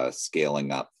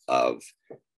scaling up of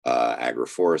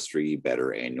agroforestry,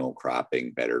 better annual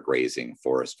cropping, better grazing,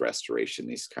 forest restoration,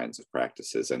 these kinds of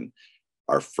practices. And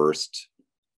our first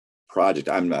project,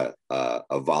 I'm a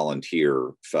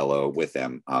volunteer fellow with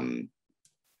them.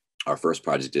 Our first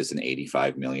project is an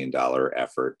 $85 million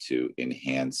effort to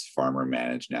enhance farmer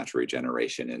managed natural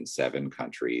regeneration in 7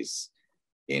 countries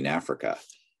in Africa.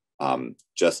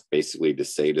 Just basically to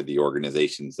say to the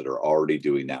organizations that are already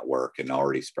doing that work and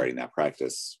already spreading that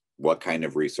practice, what kind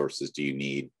of resources do you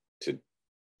need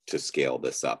to scale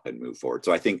this up and move forward?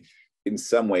 So I think in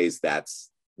some ways that's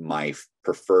my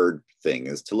preferred thing,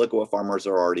 is to look at what farmers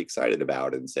are already excited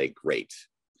about and say, great,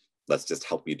 let's just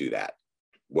help you do that.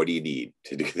 What do you need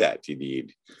to do that? Do you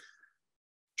need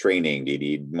training? Do you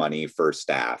need money for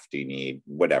staff? Do you need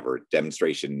whatever,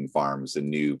 demonstration farms and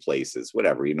new places,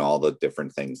 whatever, all the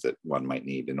different things that one might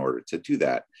need in order to do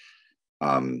that.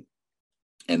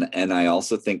 And I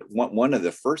also think one of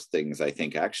the first things I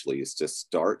think actually is to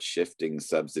start shifting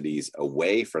subsidies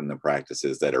away from the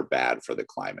practices that are bad for the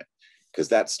climate, because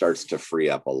that starts to free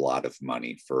up a lot of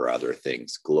money for other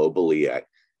things. Globally,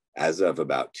 as of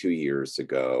about 2 years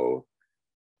ago,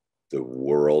 the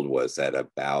world was at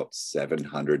about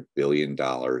 $700 billion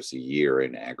a year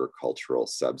in agricultural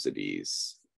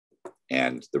subsidies.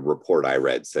 And the report I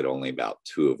read said only about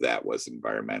 2 of that was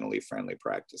environmentally friendly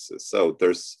practices. So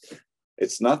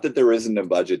it's not that there isn't a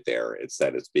budget there, it's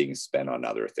that it's being spent on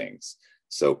other things.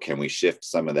 So can we shift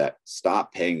some of that,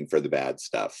 stop paying for the bad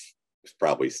stuff? It's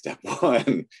probably step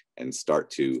one, and start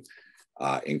to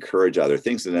encourage other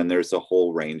things. And then there's a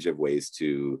whole range of ways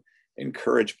to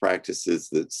encourage practices,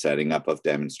 that setting up of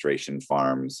demonstration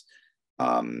farms,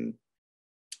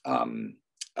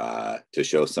 to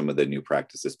show some of the new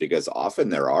practices, because often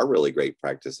there are really great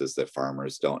practices that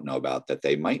farmers don't know about that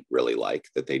they might really like,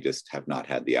 that they just have not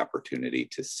had the opportunity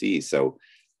to see. So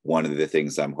one of the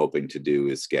things I'm hoping to do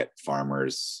is get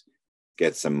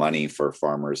some money for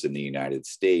farmers in the United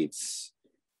States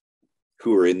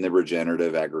who are in the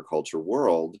regenerative agriculture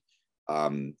world,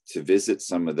 to visit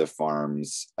some of the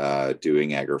farms doing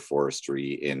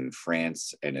agroforestry in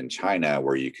France and in China,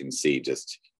 where you can see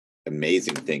just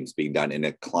amazing things being done in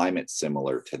a climate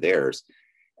similar to theirs,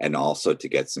 and also to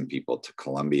get some people to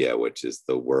Colombia, which is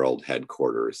the world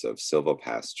headquarters of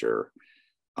silvopasture,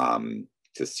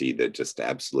 to see the just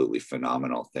absolutely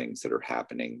phenomenal things that are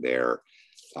happening there.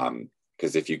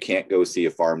 Because if you can't go see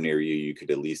a farm near you, you could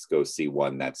at least go see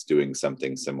one that's doing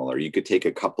something similar. You could take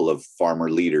a couple of farmer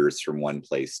leaders from one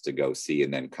place to go see,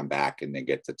 and then come back and they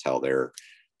get to tell their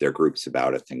groups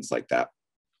about it, things like that.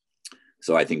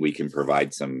 So I think we can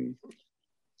provide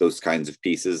those kinds of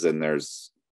pieces. And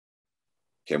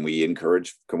can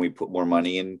we put more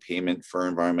money in payment for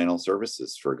environmental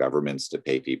services for governments to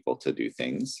pay people to do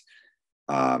things?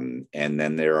 And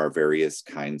then there are various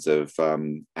kinds of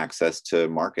access to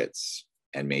markets,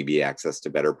 and maybe access to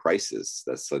better prices.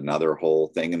 That's another whole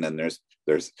thing. And then there's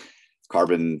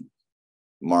carbon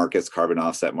markets, carbon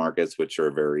offset markets, which are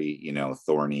a very,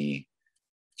 thorny,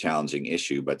 challenging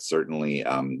issue, but certainly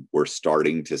we're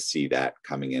starting to see that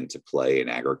coming into play in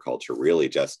agriculture. Really,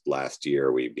 just last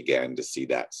year, we began to see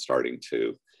that starting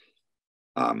to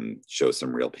show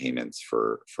some real payments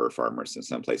for farmers in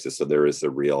some places. So there is a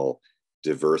real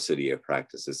diversity of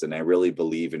practices. And I really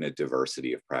believe in a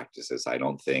diversity of practices. I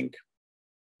don't think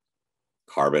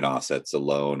carbon offsets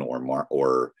alone,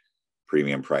 or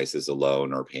premium prices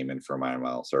alone, or payment for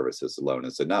environmental services alone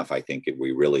is enough. I think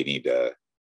we really need to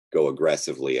go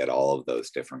aggressively at all of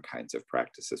those different kinds of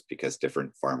practices, because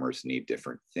different farmers need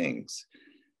different things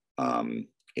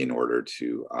in order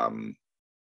to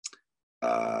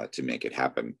make it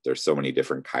happen. There's so many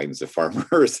different kinds of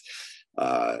farmers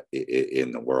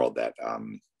in the world that,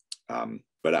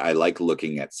 but I like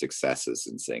looking at successes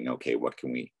and saying, okay, what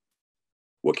can we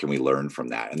learn from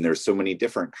that? And there's so many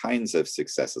different kinds of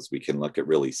successes. We can look at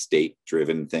really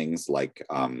state-driven things like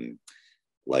the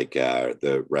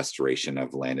restoration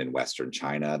of land in Western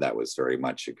China. That was very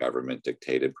much a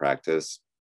government-dictated practice.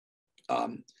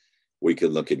 We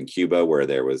could look in Cuba, where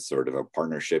there was sort of a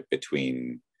partnership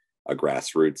between a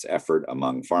grassroots effort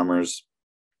among farmers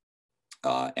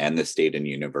and the state and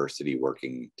university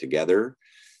working together.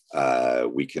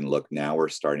 We can look now, we're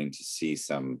starting to see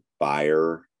some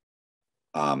buyer-driven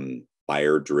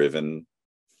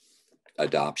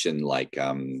adoption. Like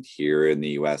here in the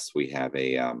US, we have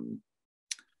a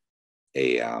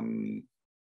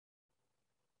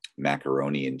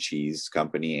macaroni and cheese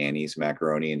company, Annie's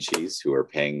Macaroni and Cheese, who are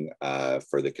paying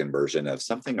for the conversion of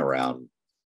something around,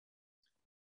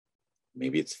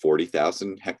 maybe it's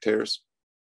 40,000 hectares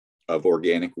of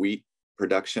organic wheat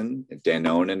production.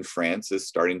 Danone in France is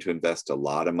starting to invest a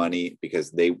lot of money,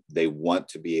 because they want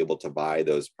to be able to buy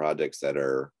those products that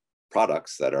are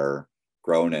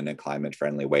grown in a climate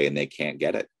friendly way, and they can't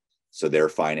get it. So they're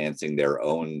financing their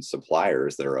own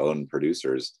suppliers, their own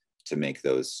producers, to make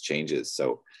those changes.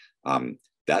 So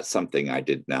that's something I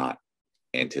did not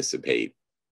anticipate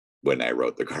when I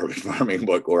wrote the carbon farming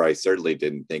book, or I certainly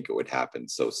didn't think it would happen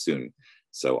so soon.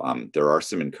 So there are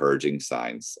some encouraging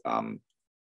signs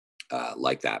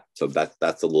like that. So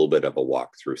that's a little bit of a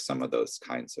walk through some of those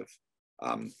kinds of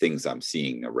things I'm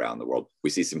seeing around the world. We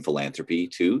see some philanthropy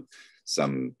too.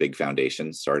 Some big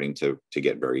foundations starting to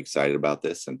get very excited about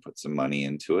this and put some money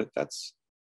into it. That's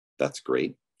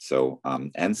great. So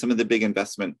and some of the big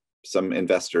some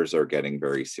investors are getting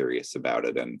very serious about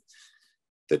it, and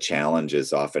the challenge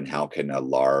is often how can a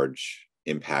large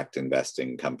impact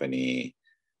investing company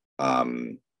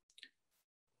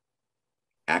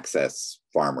access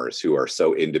farmers who are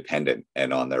so independent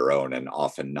and on their own, and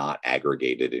often not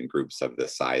aggregated in groups of the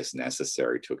size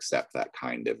necessary to accept that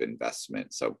kind of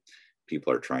investment. So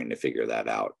people are trying to figure that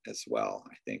out as well.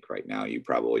 I think right now you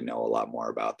probably know a lot more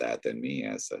about that than me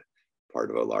as a part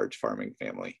of a large farming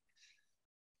family.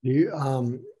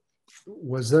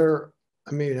 Was there,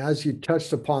 I mean, as you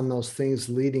touched upon those things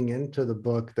leading into the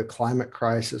book, the climate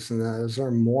crisis, and is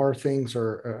there more things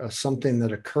or something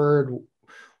that occurred?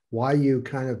 Why you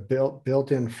kind of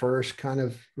built in first, kind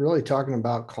of really talking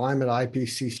about climate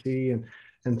IPCC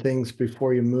and things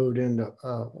before you moved into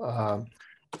a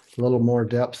little more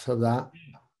depth of that?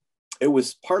 It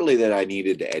was partly that I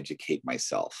needed to educate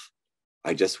myself.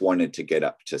 I just wanted to get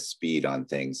up to speed on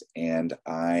things. And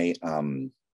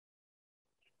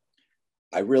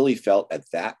I really felt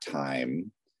at that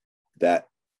time that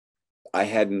I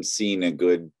hadn't seen a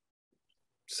good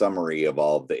summary of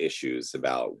all of the issues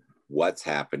about what's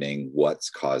happening, what's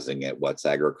causing it, what's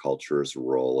agriculture's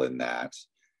role in that,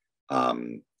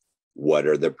 what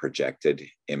are the projected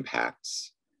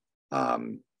impacts,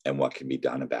 and what can be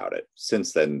done about it.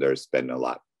 Since then, there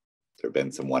have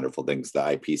been some wonderful things. The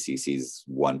IPCC's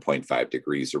 1.5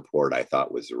 degrees report, I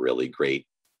thought, was a really great,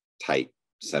 tight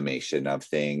summation of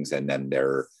things. And then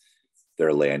their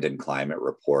land and climate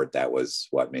report, that was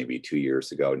maybe 2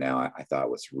 years ago now, I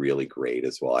thought was really great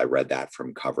as well. I read that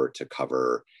from cover to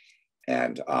cover,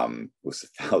 and was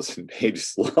 1,000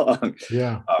 pages long.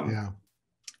 Yeah.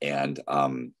 And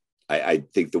I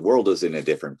think the world is in a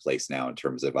different place now in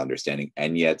terms of understanding.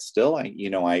 And yet still,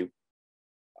 I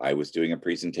was doing a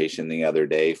presentation the other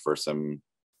day for some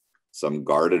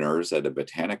gardeners at a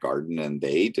botanic garden, and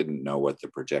they didn't know what the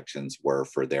projections were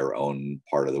for their own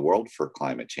part of the world for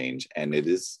climate change. And it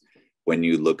is, when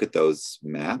you look at those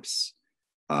maps,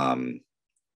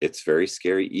 it's very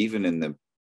scary, even in the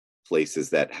places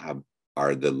that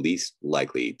are the least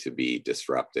likely to be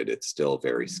disrupted. It's still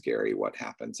very scary what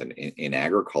happens. And in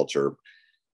agriculture,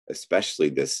 especially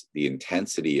the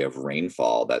intensity of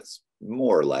rainfall that's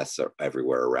more or less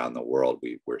everywhere around the world,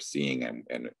 we're seeing,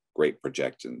 and great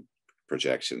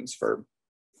projections for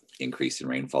increase in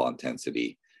rainfall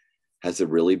intensity, has a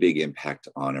really big impact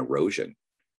on erosion.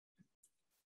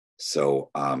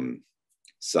 So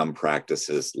some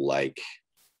practices like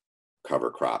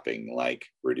cover cropping, like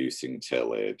reducing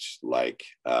tillage, like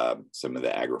some of the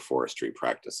agroforestry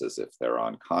practices if they're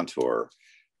on contour,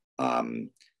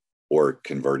 or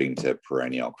converting to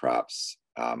perennial crops,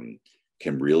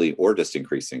 can really, or just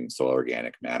increasing soil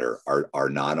organic matter, are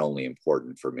not only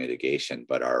important for mitigation,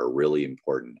 but are a really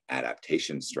important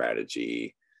adaptation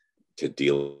strategy to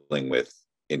dealing with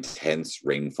intense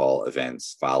rainfall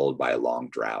events followed by long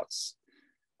droughts.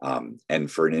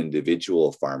 And for an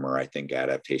individual farmer, I think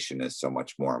adaptation is so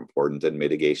much more important than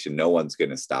mitigation. No one's going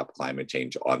to stop climate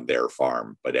change on their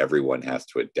farm, but everyone has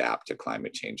to adapt to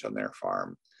climate change on their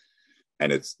farm.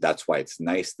 And that's why it's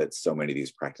nice that so many of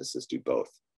these practices do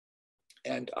both.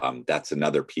 And that's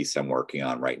another piece I'm working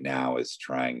on right now, is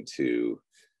trying to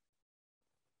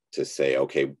say,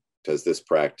 okay, does this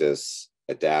practice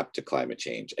adapt to climate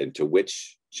change, and to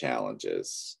which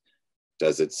challenges?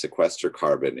 Does it sequester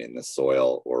carbon in the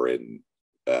soil or in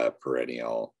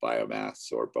perennial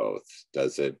biomass, or both?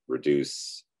 Does it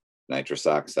reduce nitrous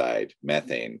oxide,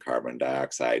 methane, carbon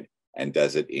dioxide, and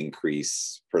does it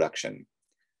increase production?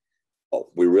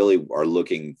 We really are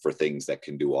looking for things that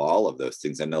can do all of those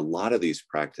things. And a lot of these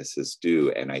practices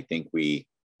do. And I think we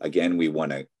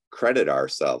want to credit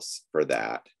ourselves for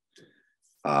that.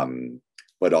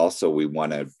 But also we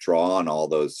want to draw on all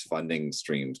those funding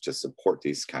streams to support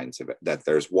these kinds of, that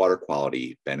there's water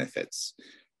quality benefits,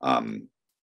 and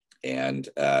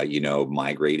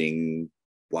migrating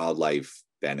wildlife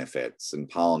benefits and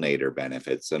pollinator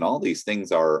benefits, and all these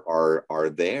things are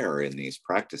there in these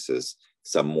practices,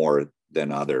 some more than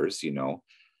others.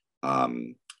 I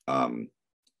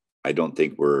don't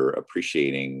think we're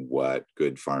appreciating what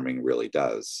good farming really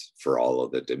does for all of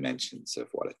the dimensions of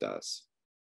what it does.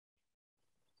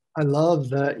 I love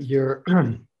that you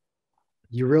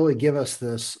really give us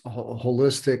this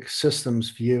holistic systems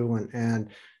view, and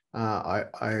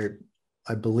I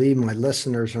believe my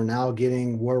listeners are now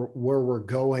getting where we're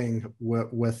going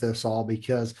with this all,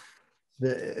 because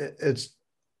it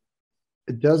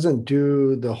doesn't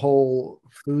do the whole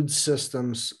food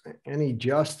systems any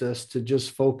justice to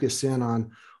just focus in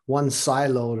on one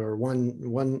siloed or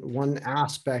one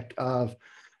aspect of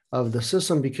the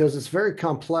system, because it's very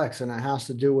complex, and it has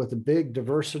to do with a big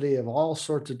diversity of all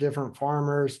sorts of different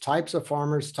farmers, types of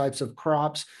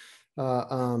crops,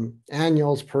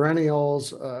 annuals,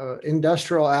 perennials,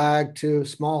 industrial ag to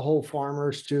smallholder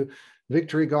farmers to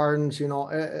victory gardens.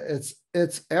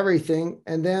 It's everything.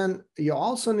 And then you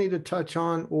also need to touch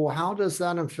on, well, how does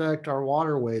that affect our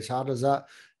waterways? How does that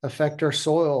affect our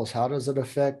soils? How does it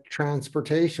affect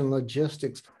transportation,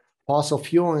 logistics, fossil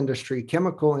fuel industry,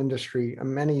 chemical industry,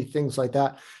 and many things like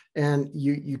that? And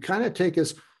you kind of take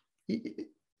us, I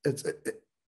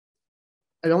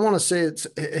don't want to say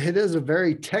it is a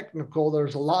very technical,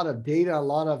 there's a lot of data, a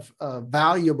lot of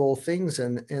valuable things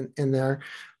in there,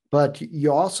 but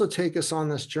you also take us on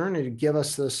this journey to give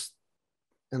us this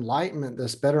enlightenment,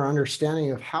 this better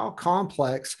understanding of how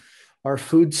complex our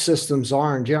food systems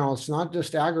are in general. It's not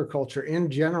just agriculture in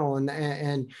general.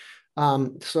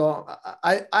 So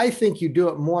I think you do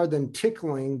it more than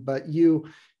tickling, but as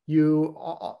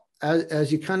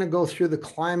you kind of go through the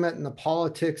climate and the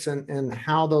politics and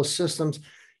how those systems,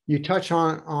 you touch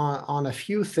on a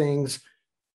few things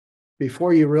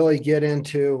before you really get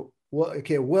into what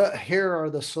here are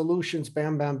the solutions,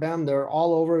 bam, bam, bam. They're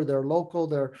all over, they're local,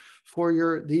 they're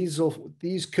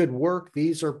these could work,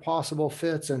 these are possible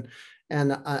fits, and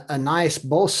a nice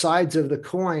both sides of the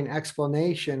coin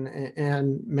explanation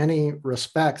in many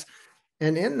respects.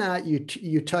 And in that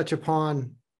you touch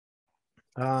upon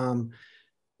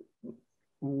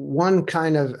one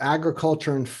kind of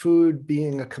agriculture and food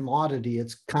being a commodity.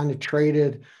 It's kind of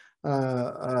traded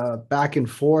back and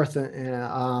forth.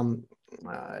 And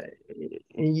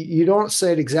you don't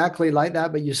say it exactly like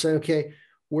that, but you say, okay,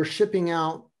 we're shipping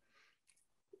out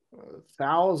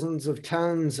thousands of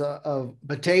tons of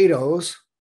potatoes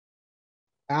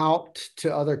out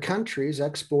to other countries,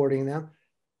 exporting them.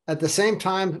 At the same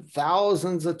time,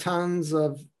 thousands of tons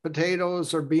of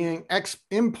potatoes are being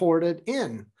imported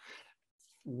in.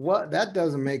 That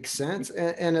doesn't make sense.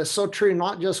 And it's so true,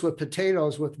 not just with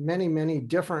potatoes, with many, many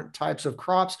different types of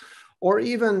crops, or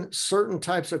even certain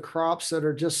types of crops that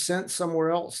are just sent somewhere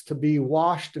else to be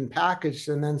washed and packaged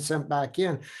and then sent back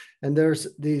in. And there's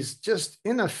these just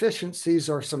inefficiencies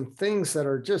or some things that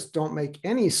are just don't make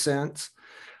any sense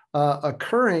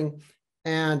occurring.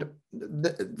 And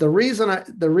the reason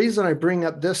I bring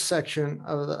up this section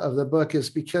of the book is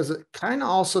because it kind of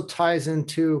also ties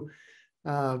into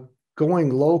going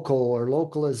local or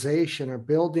localization, or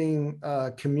building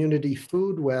community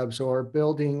food webs, or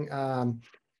building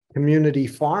community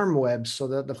farm webs, so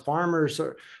that the farmers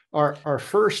are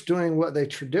first doing what they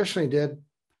traditionally did,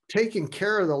 taking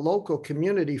care of the local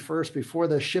community first before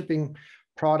they're shipping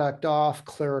product off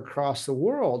clear across the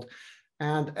world.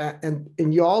 And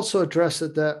you also address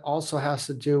that also has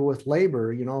to do with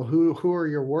labor. Who are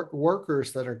your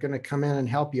workers that are going to come in and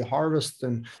help you harvest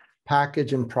and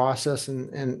package and process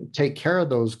and take care of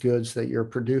those goods that you're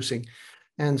producing.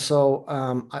 And so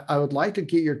I would like to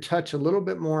get your touch a little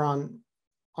bit more on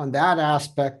that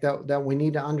aspect that we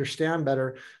need to understand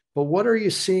better. But what are you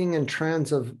seeing in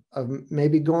trends of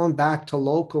maybe going back to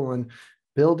local and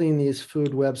building these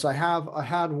food webs? I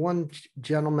had one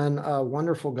gentleman, a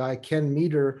wonderful guy, Ken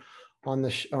Meter, on the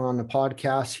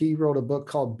podcast. He wrote a book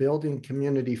called Building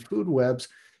Community Food Webs.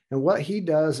 And what he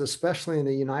does, especially in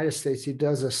the United States, he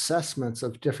does assessments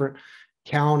of different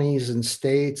counties and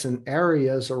states and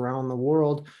areas around the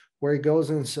world, where he goes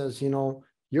in and says,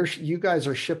 you guys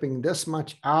are shipping this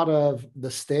much out of the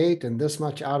state and this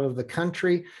much out of the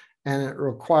country, and it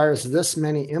requires this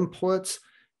many inputs.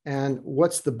 And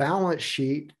what's the balance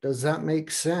sheet? Does that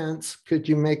make sense? Could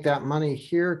you make that money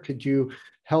here? Could you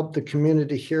help the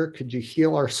community here? Could you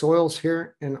heal our soils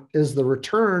here? And is the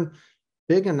return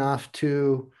big enough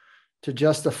to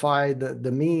justify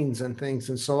the means and things?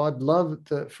 And so I'd love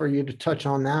for you to touch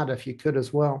on that if you could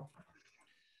as well.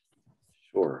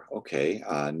 Sure. Okay.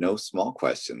 No small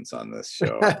questions on this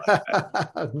show.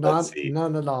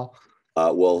 None at all.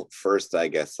 Well, first, I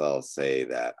guess I'll say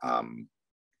that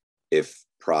if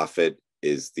profit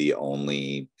is the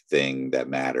only thing that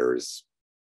matters,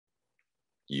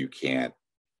 you can't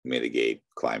mitigate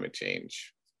climate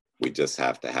change. We just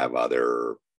have to have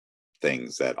other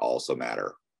things that also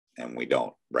matter. And we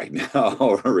don't right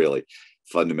now. Really,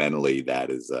 fundamentally,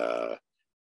 that is a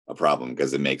problem,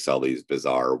 because it makes all these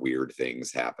bizarre, weird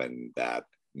things happen that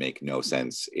make no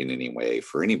sense in any way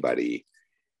for anybody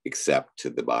except to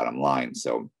the bottom line.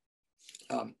 So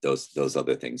those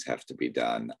other things have to be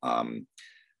done.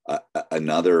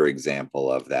 Another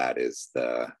example of that is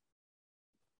the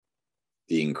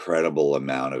incredible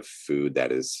amount of food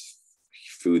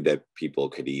that people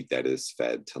could eat that is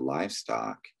fed to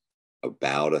livestock.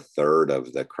 About a third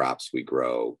of the crops we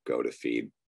grow go to feed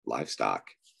livestock,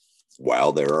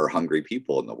 while there are hungry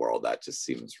people in the world. That just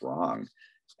seems wrong.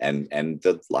 And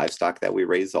the livestock that we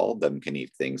raise, all of them can eat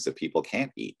things that people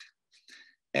can't eat.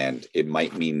 And it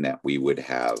might mean that we would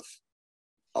have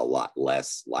a lot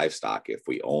less livestock if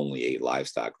we only ate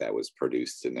livestock that was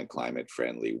produced in a climate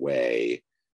friendly way.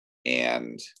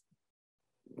 And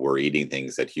we're eating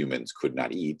things that humans could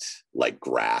not eat, like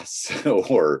grass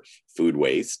or food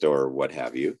waste or what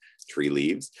have you, tree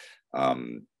leaves. But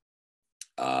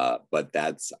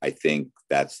I think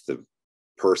that's the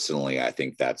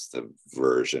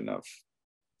version of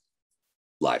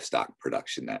livestock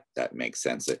production that makes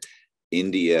sense.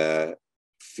 India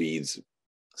feeds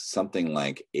something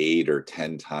like 8 or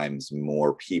 10 times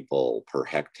more people per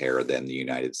hectare than the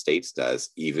United States does,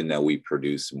 even though we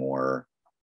produce more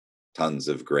tons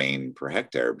of grain per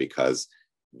hectare, because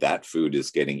that food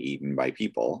is getting eaten by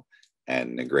people,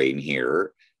 and the grain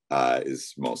here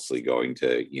is mostly going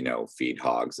to, feed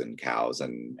hogs and cows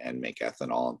and make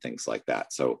ethanol and things like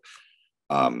that. So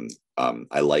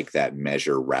I like that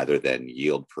measure rather than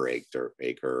yield per acre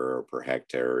or per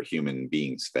hectare, or human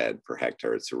beings fed per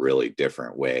hectare. It's a really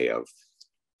different way of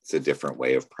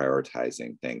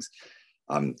prioritizing things.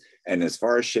 And as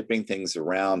far as shipping things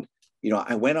around,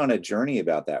 I went on a journey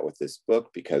about that with this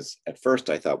book, because at first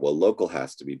I thought, well, local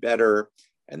has to be better.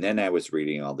 And then I was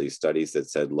reading all these studies that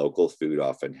said local food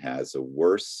often has a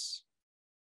worse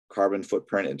carbon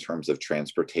footprint in terms of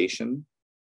transportation.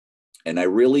 And I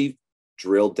really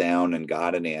drilled down and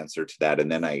got an answer to that.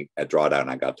 And then at Drawdown,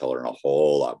 I got to learn a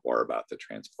whole lot more about the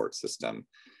transport system.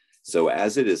 So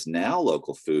as it is now,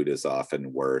 local food is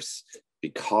often worse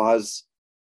because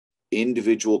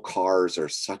individual cars are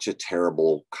such a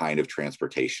terrible kind of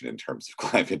transportation in terms of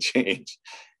climate change.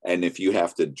 And if you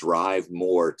have to drive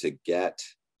more to get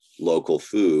local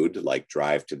food, like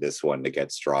drive to this one to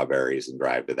get strawberries and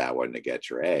drive to that one to get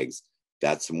your eggs,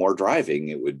 that's more driving.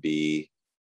 It would be,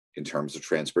 in terms of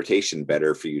transportation,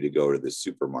 better for you to go to the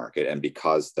supermarket. And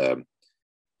because the,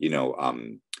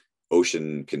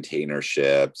 ocean container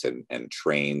ships and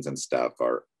trains and stuff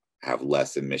have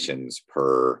less emissions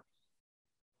per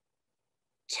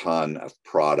ton of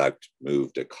product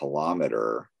moved a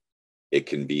kilometer, it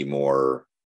can be more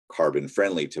carbon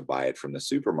friendly to buy it from the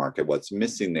supermarket. What's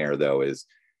missing there, though, is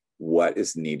what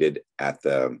is needed at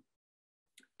the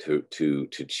to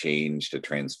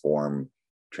transform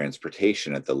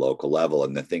transportation at the local level.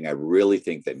 And the thing I really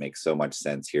think that makes so much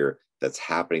sense here that's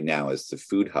happening now is the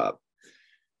food hub,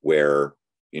 where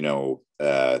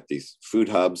these food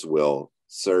hubs will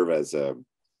serve as a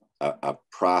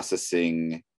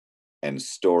processing and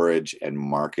storage and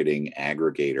marketing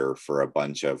aggregator for a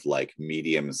bunch of like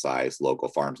medium-sized local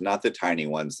farms, not the tiny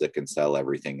ones that can sell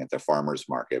everything at the farmers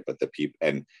market, but the people,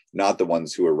 and not the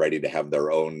ones who are ready to have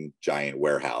their own giant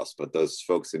warehouse, but those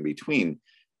folks in between.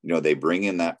 They bring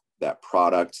in that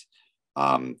product.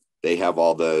 They have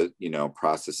all the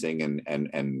processing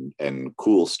and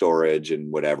cool storage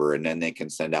and whatever, and then they can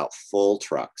send out full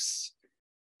trucks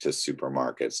to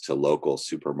supermarkets, to local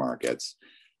supermarkets.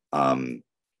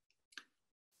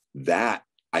 That's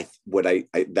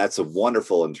a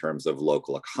wonderful in terms of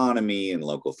local economy and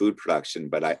local food production,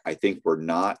 but I think we're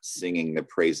not singing the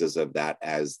praises of that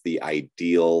as the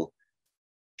ideal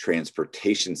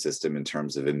transportation system in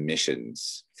terms of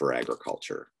emissions for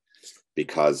agriculture,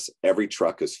 because every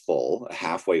truck is full. A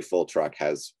halfway full truck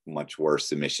has much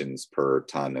worse emissions per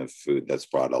ton of food that's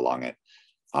brought along it.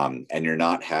 And you're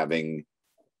not having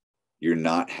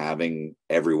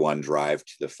everyone drive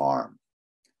to the farm.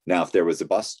 Now, if there was a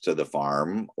bus to the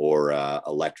farm or an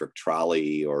electric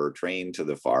trolley or train to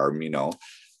the farm,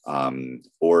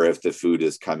 or if the food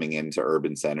is coming into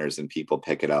urban centers and people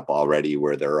pick it up already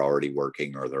where they're already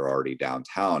working or they're already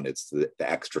downtown, it's the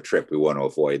extra trip. We want to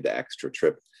avoid the extra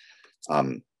trip.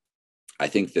 I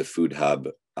think the food hub,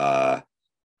 I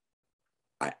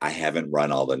haven't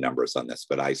run all the numbers on this,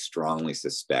 but I strongly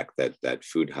suspect that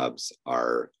food hubs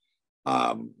are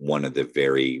one of the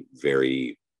very,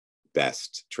 very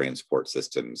best transport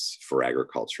systems for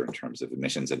agriculture in terms of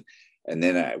emissions. And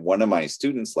then one of my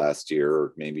students last year,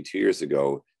 or maybe 2 years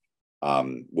ago,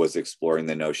 was exploring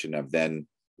the notion of then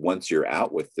once you're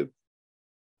out with the,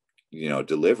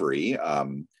 delivery,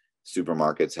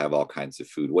 supermarkets have all kinds of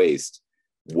food waste.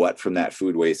 What from that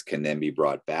food waste can then be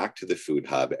brought back to the food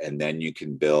hub, and then you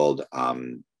can build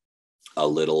a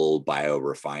little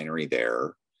biorefinery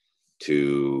there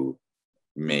to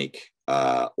make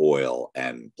oil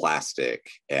and plastic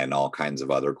and all kinds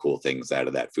of other cool things out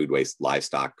of that food waste,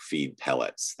 livestock feed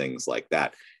pellets, things like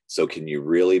that. So can you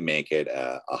really make it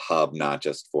a hub, not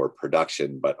just for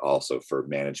production, but also for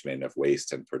management of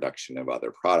waste and production of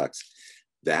other products?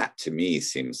 That to me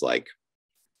seems like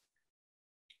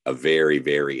a very,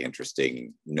 very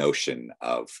interesting notion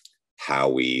of how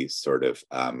we sort of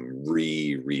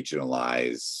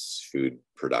re-regionalize food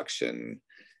production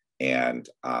And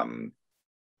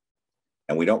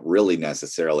we don't really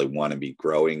necessarily want to be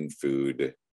growing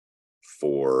food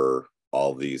for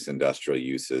all these industrial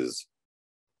uses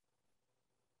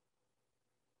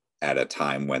at a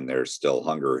time when there's still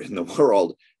hunger in the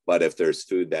world. But if there's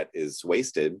food that is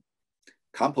wasted,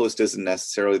 compost isn't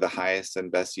necessarily the highest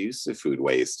and best use of food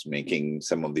waste. Making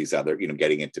some of these other,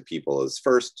 getting it to people is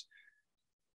first,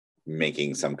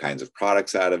 making some kinds of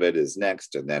products out of it is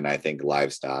next, and then I think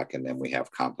livestock, and then we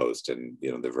have compost, and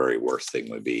the very worst thing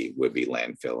would be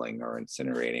landfilling or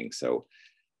incinerating. So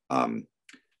I'm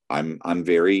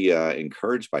very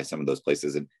encouraged by some of those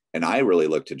places, and I really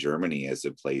look to Germany as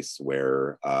a place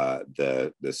where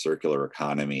the circular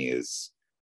economy is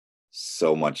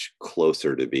so much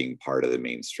closer to being part of the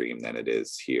mainstream than it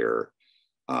is here.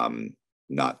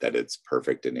 Not that it's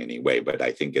perfect in any way, but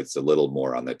I think it's a little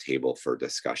more on the table for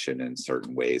discussion in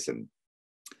certain ways.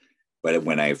 But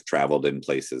when I've traveled in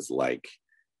places like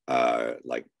Guatemala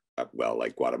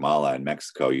and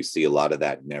Mexico, you see a lot of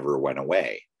that never went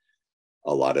away.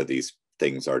 A lot of these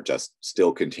things are just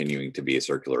still continuing to be a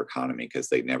circular economy because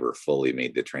they never fully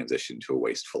made the transition to a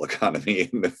wasteful economy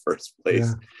in the first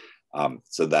place. Yeah.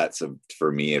 So that's for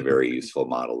me a very useful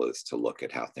model, is to look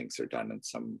at how things are done in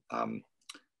some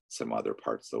other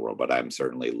parts of the world. But I'm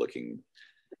certainly looking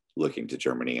to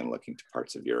Germany and looking to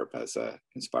parts of Europe as an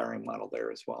inspiring model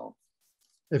there as well.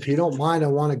 If you don't mind, I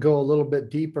want to go a little bit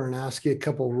deeper and ask you a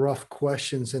couple rough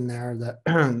questions in there that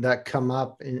that come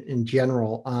up in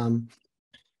general.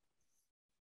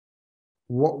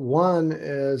 One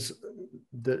is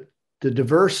the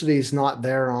diversity is not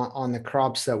there on the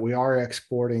crops that we are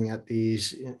exporting at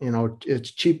these.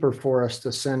 It's cheaper for us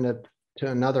to send it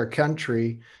to another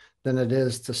country than it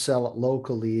is to sell it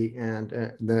locally. And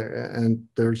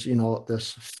there's,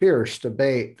 this fierce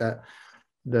debate that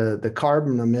the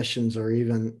carbon emissions are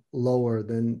even lower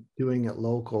than doing it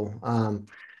local.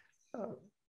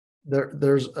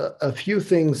 There's a few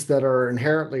things that are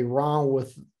inherently wrong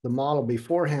with the model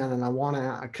beforehand, and I want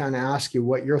to kind of ask you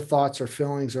what your thoughts or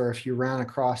feelings are if you ran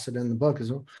across it in the book.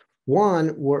 Is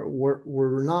one,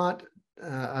 we're not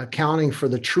accounting for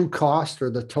the true cost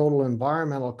or the total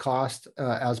environmental cost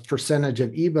as percentage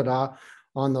of EBITDA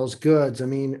on those goods. I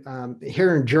mean,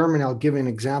 here in Germany, I'll give you an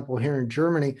example. Here in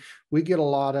Germany, we get a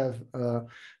lot of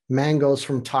mangoes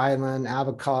from Thailand,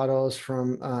 avocados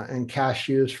and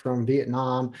cashews from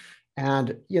Vietnam.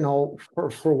 And,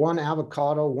 for one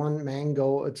avocado, one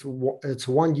mango, it's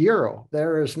 €1.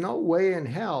 There is no way in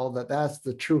hell that's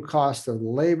the true cost of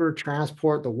labor,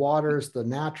 transport, the waters, the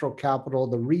natural capital,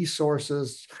 the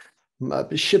resources,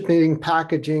 shipping,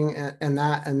 packaging, and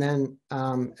then,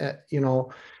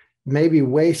 maybe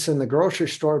waste in the grocery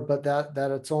store, but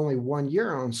that it's only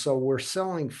 €1. And so we're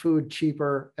selling food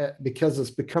cheaper because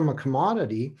it's become a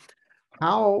commodity.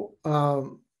 How,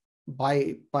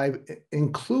 by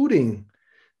including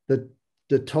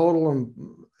the total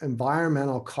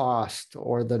environmental cost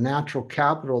or the natural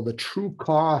capital, the true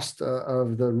cost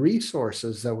of the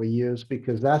resources that we use,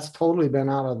 because that's totally been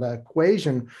out of the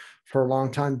equation for a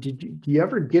long time. Do you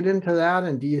ever get into that?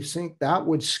 And do you think that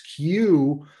would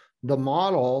skew the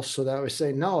model so that we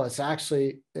say, no, it's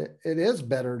actually, it is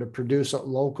better to produce it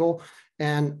local,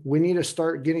 and we need to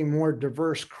start getting more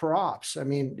diverse crops? I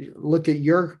mean, look at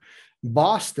your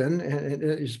Boston, and it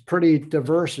is pretty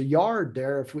diverse yard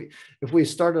there. If we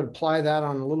started to apply that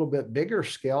on a little bit bigger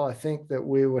scale, I think that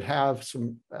we would have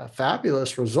some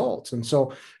fabulous results. And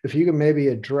so if you can maybe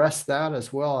address that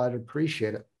as well, I'd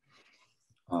appreciate it.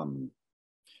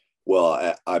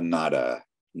 Well, I'm not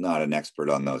an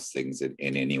expert on those things in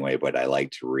any way, but I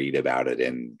like to read about it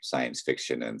in science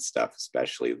fiction and stuff.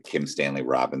 Especially Kim Stanley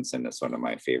Robinson is one of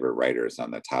my favorite writers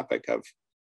on the topic of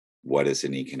what does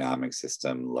an economic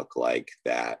system look like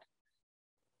that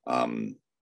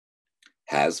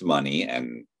has money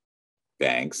and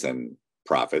banks and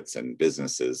profits and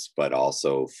businesses, but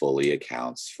also fully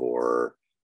accounts for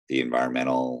the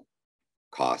environmental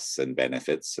costs and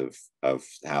benefits of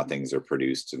how things are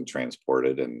produced and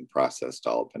transported and processed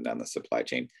all up and down the supply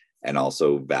chain, and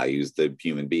also values the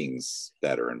human beings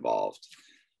that are involved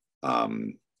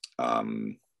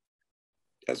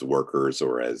as workers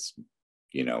or as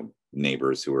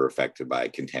neighbors who are affected by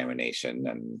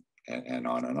contamination and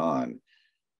on and on.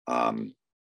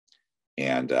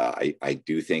 I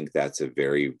do think that's a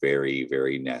very, very,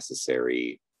 very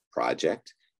necessary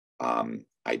project.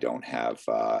 I don't have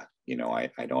I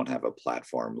don't have a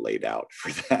platform laid out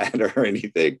for that or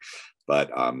anything,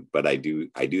 but I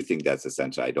do think that's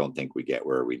essential. I don't think we get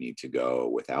where we need to go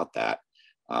without that.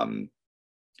 And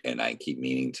I keep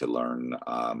meaning to learn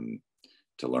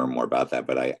learn more about that.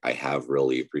 But I have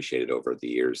really appreciated over the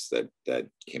years that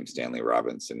Kim Stanley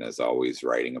Robinson is always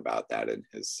writing about that in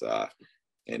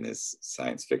his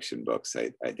science fiction books.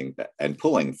 I think that, and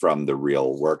pulling from the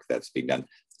real work that's being done.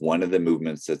 One of the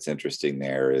movements that's interesting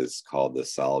there is called the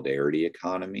solidarity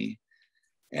economy.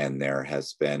 And there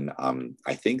has been,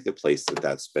 I think the place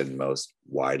that's been most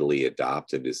widely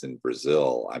adopted is in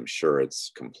Brazil. I'm sure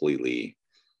it's completely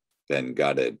been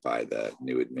gutted by the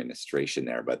new administration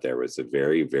there, but there was a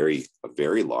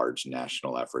very large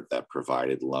national effort that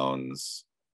provided loans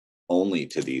only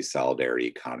to these solidarity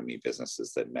economy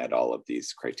businesses that met all of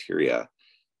these criteria.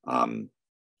 And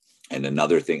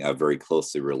another thing, a very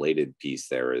closely related piece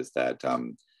there is that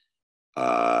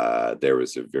there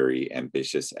was a very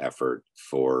ambitious effort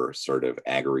for sort of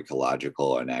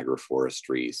agroecological and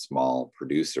agroforestry small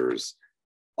producers.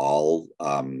 All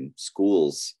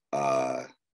schools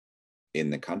in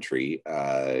the country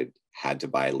had to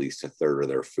buy at least a third of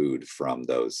their food from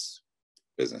those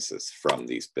businesses, from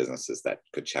these businesses that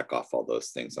could check off all those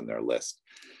things on their list.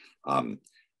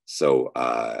 So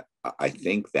I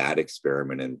think that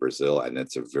experiment in Brazil, and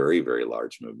it's a very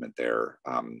large movement there,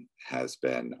 has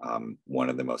been one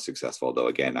of the most successful, though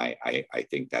again, I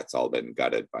think that's all been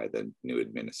gutted by the new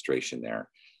administration there.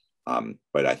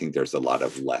 But I think there's a lot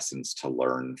of lessons to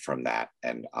learn from that.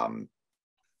 And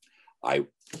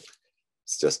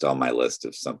it's just on my list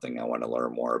of something I want to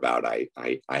learn more about. I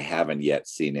haven't yet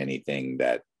seen anything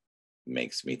that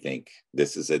makes me think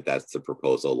this is it, that's the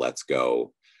proposal, let's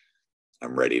go.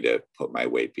 I'm ready to put my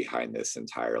weight behind this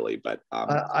entirely, but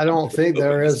I don't think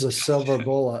there is a silver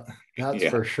bullet. That's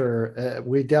for sure.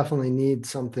 We definitely need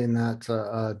something that's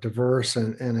diverse,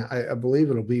 and I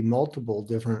believe it'll be multiple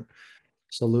different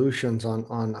solutions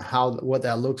on what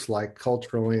that looks like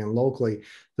culturally and locally.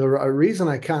 The reason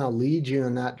I kind of lead you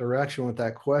in that direction with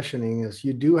that questioning is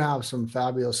you do have some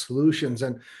fabulous solutions,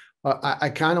 and I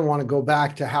kind of want to go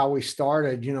back to how we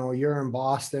started. You know, you're in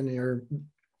Boston, you're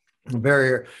a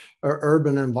very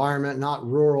urban environment, not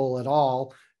rural at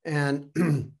all, and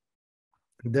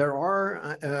there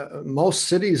are most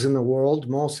cities in the world,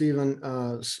 most even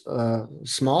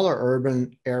smaller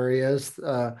urban areas.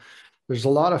 There's a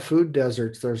lot of food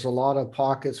deserts. There's a lot of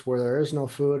pockets where there is no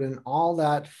food, and all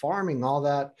that farming, all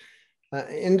that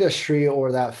industry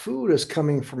or that food is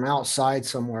coming from outside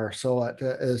somewhere. So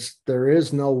there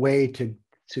is no way to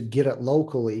get it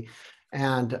locally.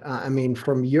 And I mean,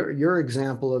 from your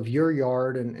example of your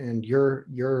yard and your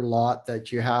lot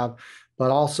that you have, but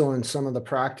also in some of the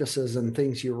practices and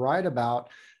things you write about,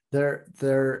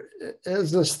 there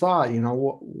is this thought, you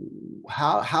know,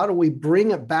 how do we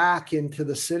bring it back into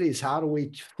the cities? How do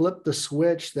we flip the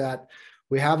switch that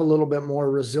we have a little bit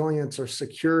more resilience or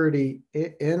security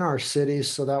in our cities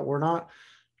so that we're not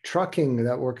trucking,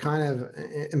 that we're kind of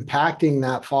impacting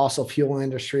that fossil fuel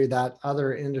industry, that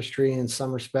other industry in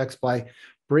some respects, by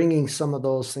bringing some of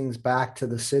those things back to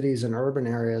the cities and urban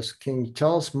areas. Can you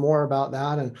tell us more about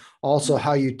that, and also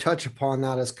how you touch upon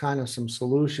that as kind of some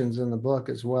solutions in the book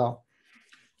as well?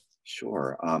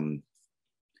 Sure.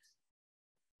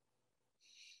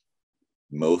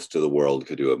 Most of the world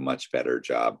could do a much better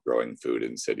job growing food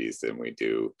in cities than we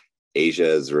do. Asia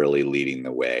is really leading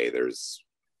the way. There's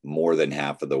more than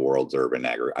half of the world's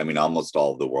almost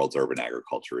all of the world's urban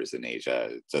agriculture is in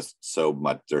Asia. Just so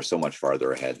much, they're so much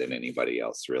farther ahead than anybody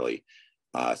else, really,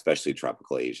 especially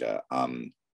tropical Asia.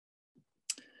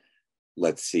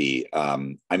 Let's see.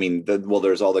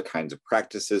 There's all the kinds of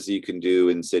practices you can do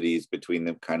in cities between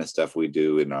the kind of stuff we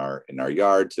do in our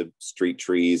yard, to street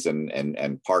trees,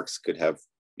 and parks could have,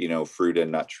 you know, fruit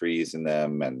and nut trees in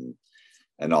them,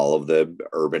 and all of the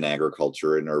urban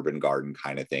agriculture and urban garden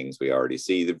kind of things. We already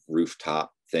see the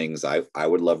rooftop things. I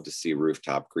would love to see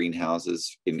rooftop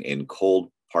greenhouses in cold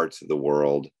parts of the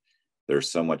world. There's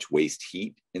so much waste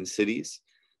heat in cities.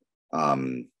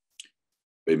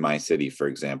 In my city, for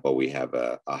example, we have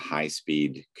a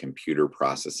high-speed computer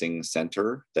processing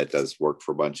center that does work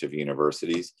for a bunch of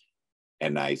universities.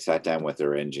 And I sat down with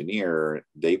their engineer.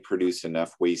 They produce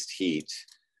enough waste heat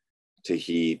to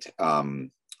heat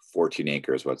 14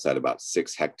 acres, what's that, about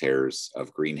 6 hectares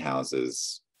of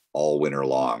greenhouses all winter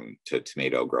long to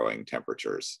tomato growing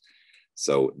temperatures.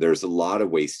 So there's a lot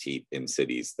of waste heat in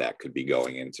cities that could be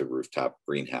going into rooftop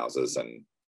greenhouses and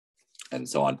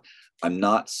so on. I'm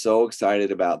not so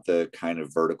excited about the kind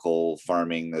of vertical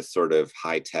farming, the sort of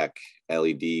high-tech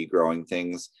LED growing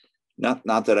things. Not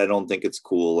that I don't think it's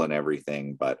cool and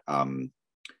everything, but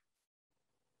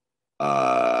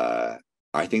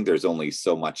I think there's only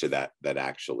so much of that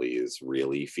actually is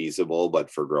really feasible.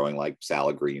 But for growing like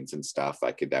salad greens and stuff,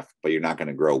 but you're not going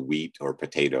to grow wheat or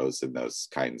potatoes in those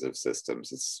kinds of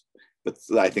systems. but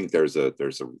I think there's a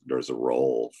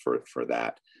role for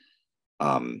that.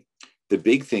 The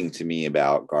big thing to me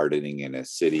about gardening in a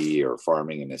city or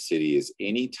farming in a city is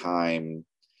anytime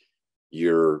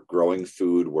you're growing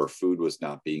food where food was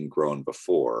not being grown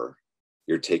before,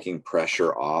 you're taking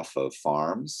pressure off of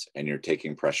farms and you're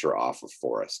taking pressure off of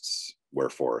forests where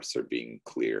forests are being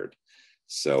cleared.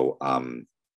 So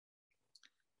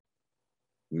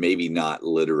maybe not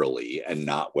literally and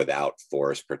not without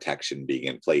forest protection being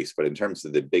in place, but in terms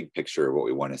of the big picture of what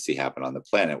we want to see happen on the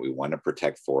planet, we want to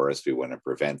protect forests, we want to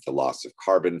prevent the loss of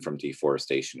carbon from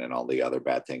deforestation and all the other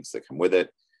bad things that come with it.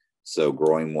 So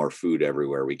growing more food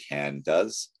everywhere we can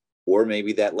does, or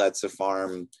maybe that lets a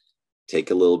farm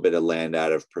take a little bit of land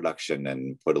out of production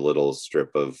and put a little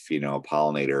strip of,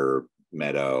 pollinator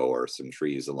meadow or some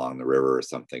trees along the river or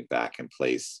something back in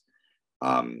place.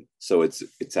 So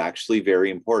it's actually very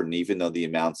important, even though the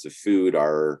amounts of food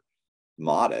are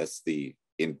modest, the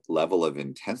level of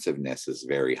intensiveness is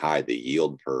very high. The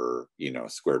yield per,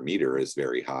 square meter is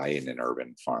very high in an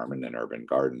urban farm and an urban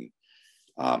garden.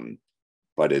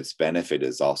 But its benefit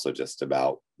is also just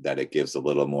about that it gives a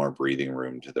little more breathing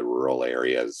room to the rural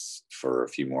areas for a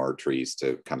few more trees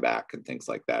to come back and things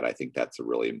like that. I think that's a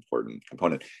really important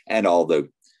component. And all the,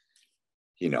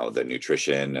 the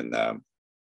nutrition and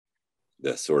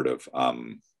the sort of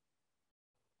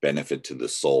benefit to the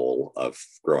soul of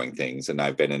growing things. And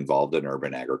I've been involved in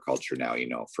urban agriculture now,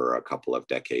 for a couple of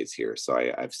decades here. So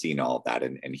I've seen all of that.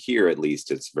 And here, at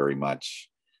least, it's very much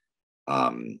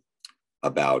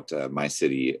about my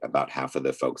city. About half of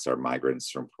the folks are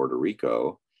migrants from Puerto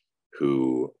Rico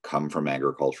who come from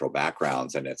agricultural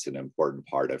backgrounds. And it's an important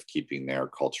part of keeping their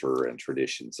culture and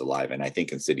traditions alive. And I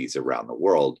think in cities around the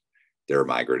world, there are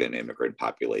migrant and immigrant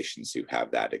populations who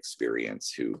have that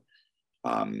experience, who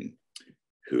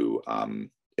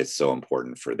it's so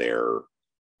important for their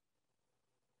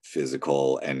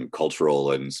physical and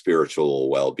cultural and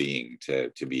spiritual well-being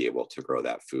to be able to grow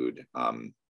that food.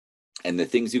 And the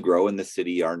things you grow in the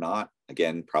city are not,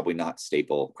 again, probably not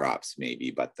staple crops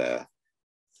maybe, but the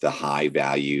high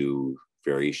value,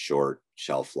 very short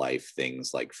shelf life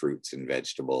things like fruits and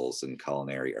vegetables and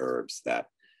culinary herbs that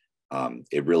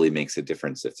it really makes a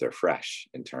difference if they're fresh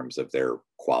in terms of their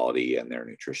quality and their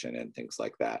nutrition and things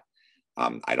like that.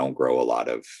 I don't grow a lot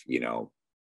of,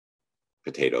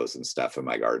 potatoes and stuff in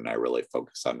my garden. I really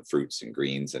focus on fruits and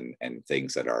greens and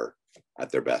things that are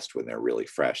at their best when they're really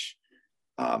fresh.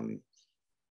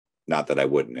 Not that I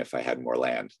wouldn't if I had more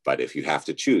land, but if you have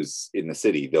to choose in the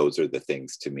city, those are the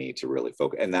things to me to really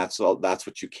focus. And that's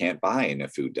what you can't buy in a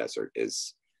food desert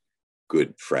is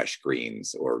good fresh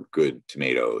greens or good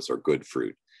tomatoes or good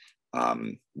fruit.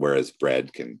 Whereas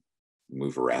bread can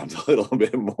move around a little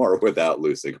bit more without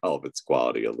losing all of its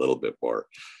quality a little bit more.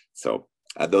 So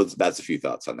that's a few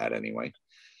thoughts on that anyway.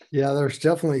 Yeah, there's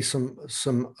definitely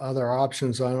some other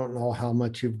options. I don't know how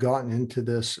much you've gotten into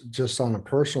this just on a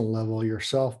personal level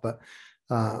yourself, but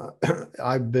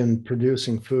I've been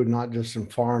producing food, not just in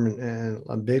farm and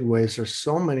in big ways. There's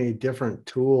so many different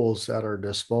tools at our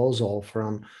disposal,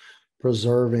 from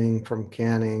preserving, from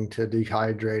canning to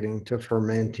dehydrating to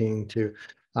fermenting to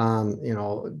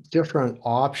different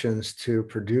options to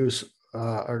produce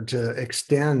or to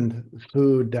extend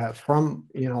food that from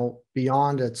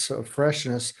beyond its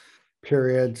freshness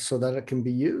period, so that it can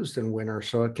be used in winter,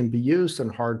 so it can be used in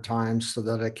hard times, so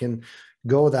that it can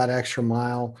go that extra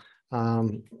mile.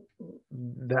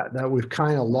 That we've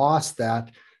kind of lost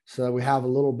that, so that we have a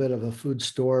little bit of a food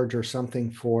storage or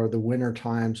something for the winter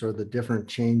times or the different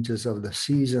changes of the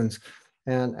seasons.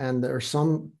 And there are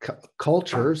some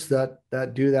cultures that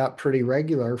do that pretty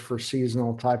regular for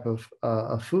seasonal type of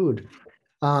food.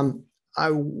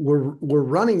 We're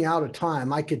running out of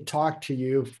time. I could talk to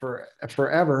you for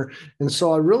forever, and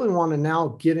so I really want to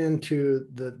now get into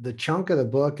the chunk of the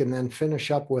book and then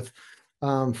finish up with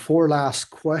 4 last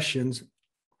questions.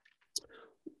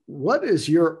 What is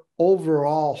your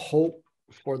overall hope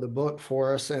for the book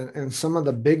for us, and some of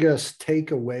the biggest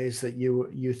takeaways that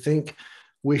you think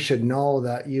we should know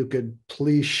that you could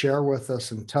please share with us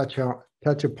and touch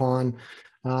upon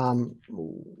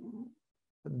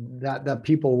that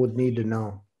people would need to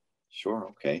know? Sure.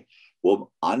 Okay.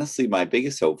 Well, honestly, my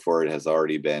biggest hope for it has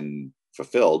already been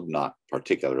fulfilled, not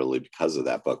particularly because of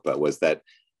that book, but was that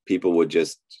people would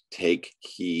just take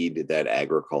heed that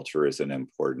agriculture is an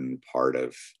important part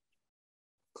of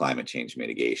climate change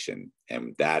mitigation.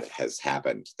 And that has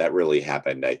happened. That really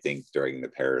happened, I think, during the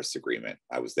Paris Agreement.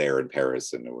 I was there in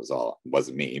Paris, and it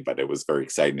wasn't me, but it was very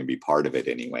exciting to be part of it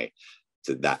anyway.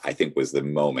 So that, I think, was the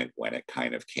moment when it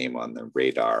kind of came on the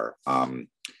radar. I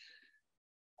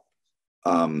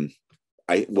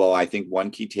think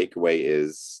one key takeaway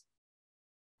is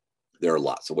there are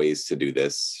lots of ways to do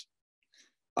this.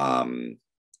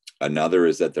 Another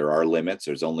is that there are limits.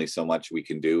 There's only so much we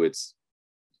can do.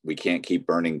 We can't keep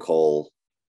burning coal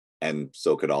and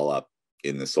soak it all up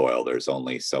in the soil. There's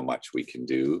only so much we can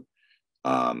do.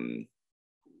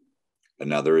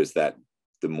 Another is that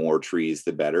the more trees,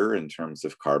 the better in terms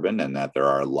of carbon, and that there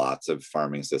are lots of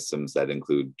farming systems that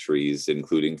include trees,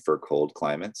 including for cold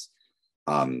climates.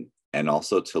 And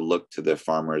also to look to the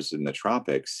farmers in the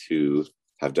tropics who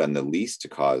have done the least to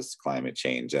cause climate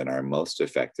change and are most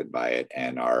affected by it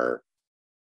and are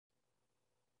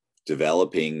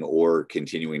developing or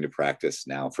continuing to practice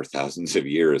now for thousands of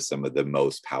years some of the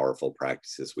most powerful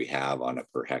practices we have on a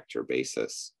per hectare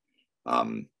basis.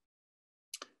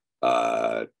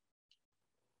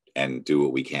 And do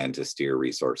what we can to steer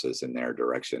resources in their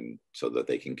direction so that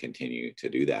they can continue to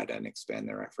do that and expand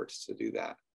their efforts to do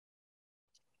that.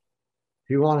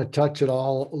 Do you want to touch at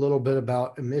all a little bit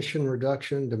about emission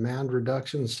reduction, demand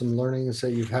reduction, some learnings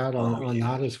that you've had on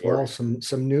that as well,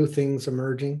 some new things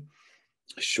emerging?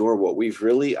 Sure. What we've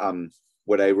really,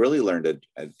 what I really learned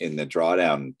in the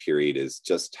drawdown period is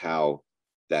just how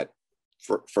that,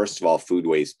 first of all, food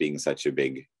waste being such a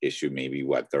big issue, maybe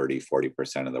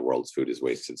 30-40% of the world's food is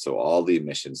wasted. So all the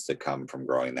emissions that come from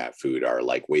growing that food are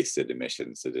like wasted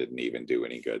emissions that didn't even do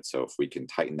any good. So if we can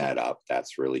tighten that up,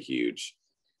 that's really huge.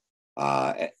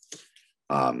 And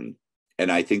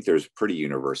I think there's pretty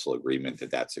universal agreement that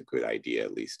that's a good idea,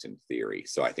 at least in theory.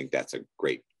 So I think that's a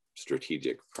great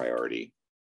strategic priority.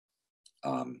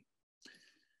 And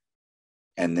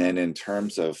then in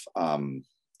terms of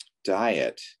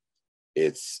diet,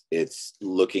 it's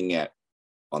looking at,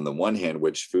 on the one hand,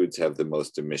 which foods have the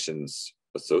most emissions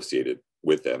associated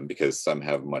with them, because some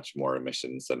have much more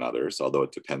emissions than others, although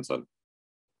it depends on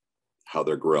how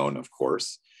they're grown, of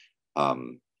course.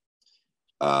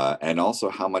 And also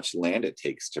how much land it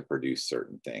takes to produce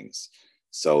certain things.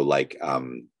 So like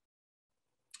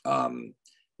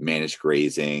managed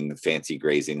grazing, fancy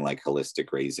grazing like holistic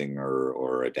grazing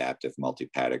or adaptive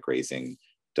multi-paddock grazing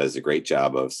does a great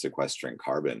job of sequestering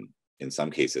carbon. In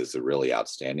some cases, a really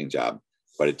outstanding job,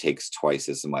 but it takes twice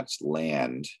as much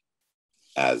land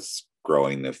as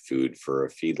growing the food for a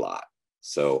feedlot.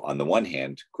 So on the one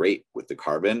hand, great with the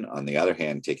carbon. On the other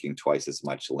hand, taking twice as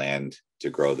much land to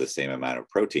grow the same amount of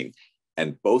protein.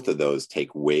 And both of those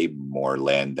take way more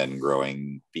land than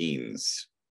growing beans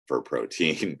for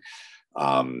protein.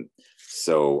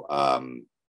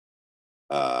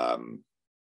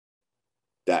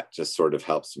 That just sort of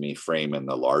helps me frame in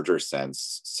the larger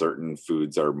sense. Certain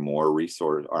foods are more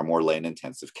land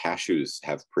intensive. Cashews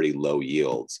have pretty low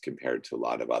yields compared to a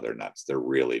lot of other nuts. They're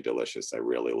really delicious. I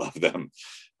really love them.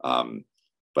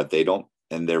 But they don't,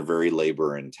 and they're very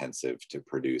labor intensive to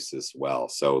produce as well.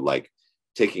 So like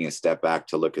taking a step back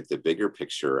to look at the bigger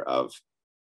picture of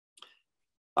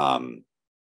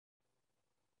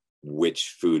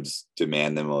which foods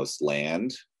demand the most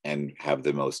land and have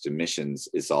the most emissions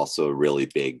is also a really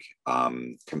big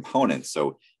component.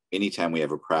 So anytime we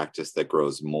have a practice that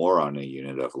grows more on a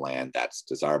unit of land, that's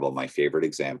desirable. My favorite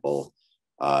example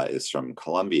is from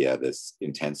Colombia, this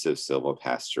intensive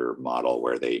silvopasture model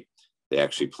where they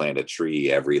actually plant a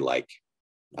tree every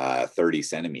 30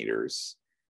 centimeters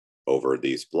over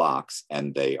these blocks,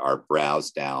 and they are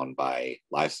browsed down by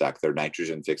livestock. They're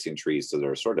nitrogen fixing trees, so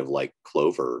they're sort of like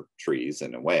clover trees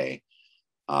in a way.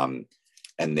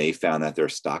 And they found that their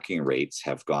stocking rates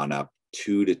have gone up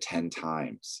 2 to 10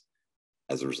 times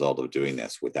as a result of doing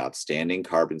this. With outstanding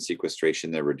carbon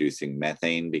sequestration, they're reducing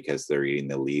methane because they're eating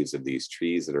the leaves of these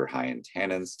trees that are high in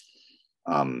tannins.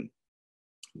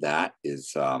 That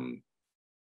is,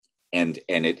 and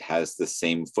it has the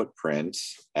same footprint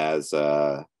as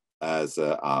a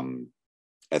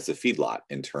feedlot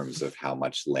in terms of how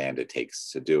much land it takes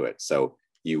to do it. So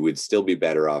you would still be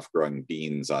better off growing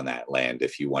beans on that land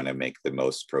if you want to make the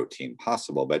most protein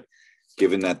possible. But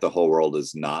given that the whole world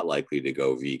is not likely to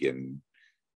go vegan,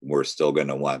 we're still going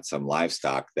to want some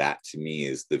livestock. That to me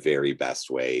is the very best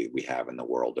way we have in the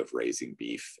world of raising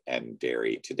beef and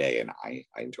dairy today. And I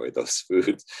enjoy those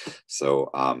foods. So,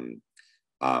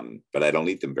 but I don't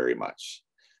eat them very much.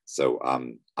 So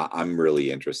I'm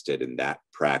really interested in that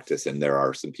practice. And there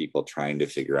are some people trying to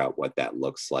figure out what that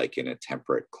looks like in a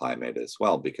temperate climate as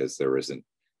well, because there isn't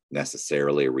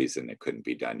necessarily a reason it couldn't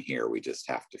be done here. We just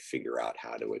have to figure out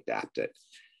how to adapt it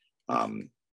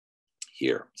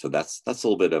here. So that's a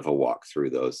little bit of a walk through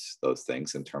those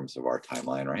things in terms of our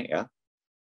timeline, right? Yeah.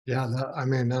 Yeah, I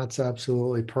mean, that's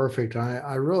absolutely perfect.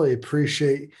 I really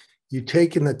appreciate you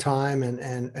taking the time,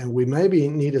 and we maybe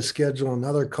need to schedule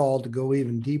another call to go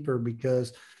even deeper,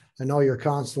 because I know you're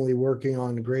constantly working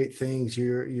on great things.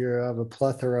 You have a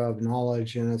plethora of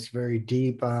knowledge, and it's very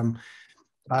deep.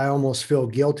 I almost feel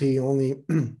guilty only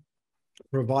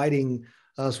providing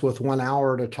us with 1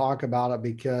 hour to talk about it,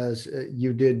 because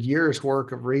you did years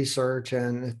work of research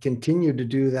and continue to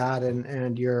do that,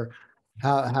 and you're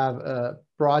have a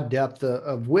broad depth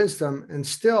of wisdom, and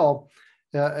still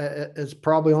it's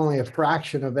probably only a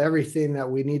fraction of everything that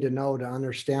we need to know to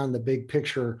understand the big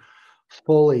picture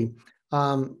fully.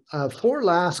 Four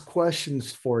last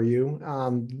questions for you.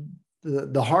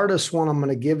 The hardest one I'm going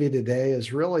to give you today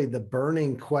is really the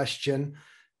burning question,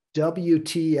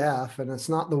 WTF, and it's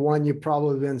not the one you've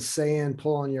probably been saying,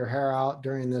 pulling your hair out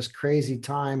during this crazy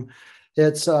time.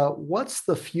 It's what's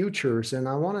the futures? And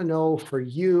I want to know, for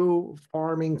you,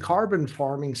 carbon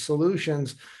farming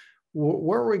solutions,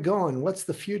 where are we going? What's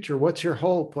the future? What's your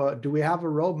hope? Do we have a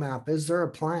roadmap? Is there a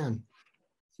plan?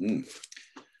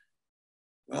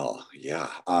 Well, yeah.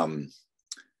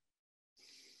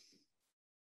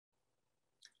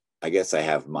 I guess I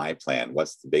have my plan.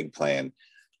 What's the big plan?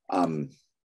 I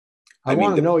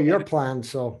want to know your plan,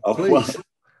 so please.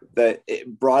 Well,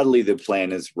 broadly, the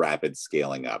plan is rapid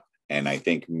scaling up. And I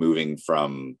think moving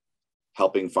from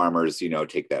helping farmers,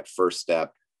 take that first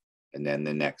step, and then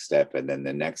the next step, and then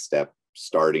the next step,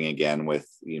 starting again with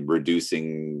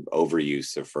reducing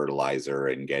overuse of fertilizer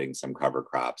and getting some cover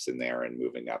crops in there, and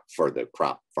moving up for the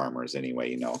crop farmers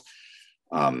anyway,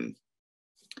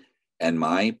 And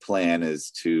my plan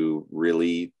is to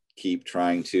really keep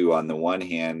trying to, on the one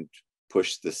hand,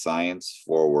 push the science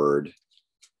forward,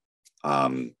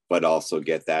 but also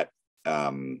get that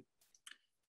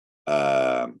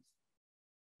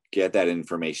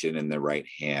information in the right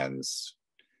hands,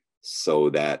 so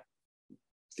that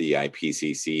the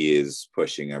IPCC is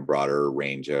pushing a broader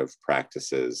range of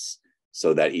practices,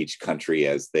 so that each country,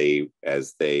 as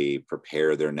they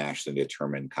prepare their nationally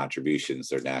determined contributions,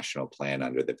 their national plan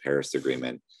under the Paris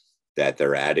Agreement, that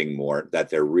they're adding more, that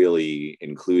they're really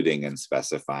including and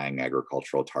specifying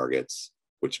agricultural targets,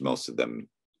 which most of them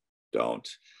don't,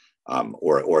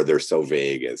 or they're so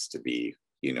vague as to be,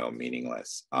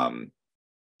 meaningless.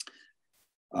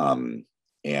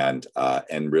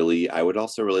 And really, I would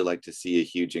also really like to see a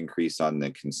huge increase on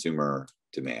the consumer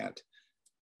demand,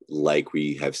 like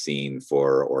we have seen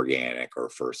for organic or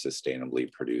for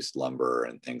sustainably produced lumber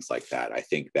and things like that. I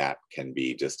think that can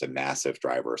be just a massive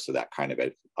driver. So that kind of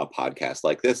a podcast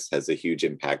like this has a huge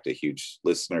impact, a huge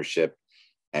listenership,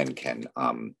 and can,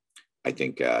 I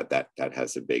think that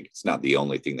has a big, it's not the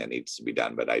only thing that needs to be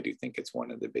done, but I do think it's one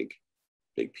of the big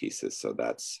pieces. So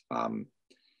that's,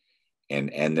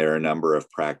 and there are a number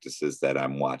of practices that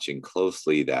I'm watching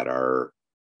closely that are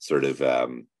sort of,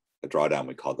 a drawdown,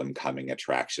 we call them coming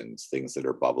attractions, things that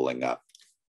are bubbling up,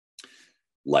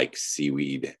 like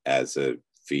seaweed as a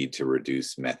feed to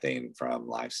reduce methane from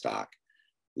livestock,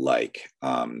 like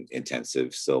intensive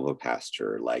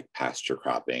silvopasture, like pasture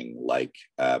cropping, like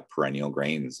perennial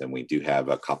grains. And we do have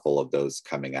a couple of those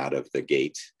coming out of the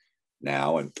gate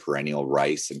now, and perennial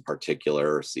rice in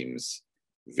particular seems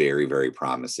very, very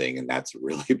promising. And that's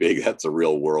really big. That's a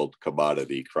real world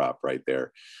commodity crop right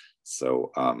there.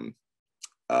 So,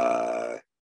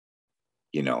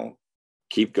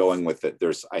 keep going with it.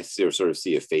 I sort of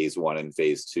see a phase one and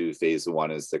phase two. Phase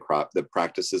one is the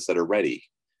practices that are ready,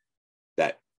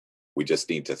 that we just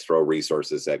need to throw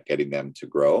resources at getting them to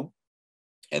grow.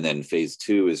 And then phase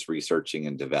two is researching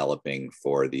and developing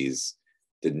for the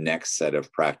next set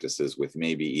of practices with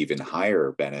maybe even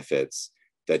higher benefits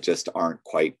that just aren't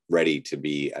quite ready to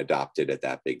be adopted at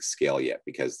that big scale yet,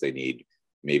 because they need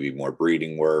maybe more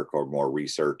breeding work or more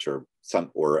research, or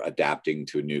adapting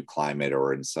to a new climate,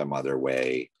 or in some other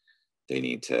way they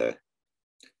need to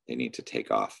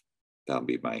take off. That'll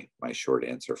be my short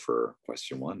answer for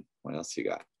question one. What else you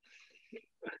got?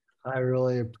 I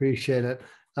really appreciate it.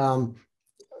 The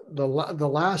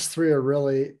last three are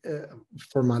really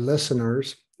for my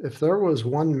listeners. If there was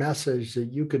one message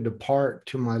that you could depart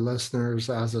to my listeners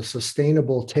as a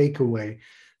sustainable takeaway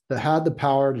that had the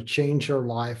power to change your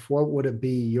life, what would it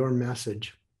be, your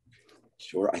message?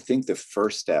 Sure. I think the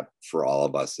first step for all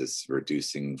of us is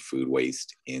reducing food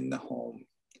waste in the home.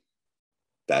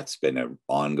 That's been an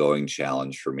ongoing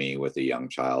challenge for me with a young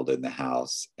child in the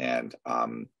house. And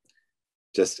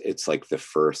it's like the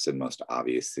first and most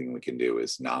obvious thing we can do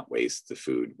is not waste the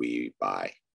food we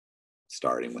buy,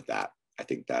 starting with that. I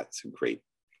think that's great.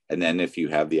 And then if you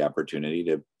have the opportunity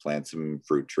to plant some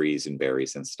fruit trees and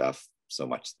berries and stuff, so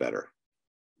much better.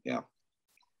 Yeah.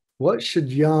 What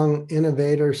should young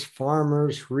innovators,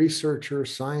 farmers,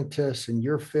 researchers, scientists in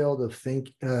your field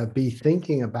be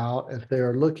thinking about if they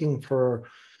are looking for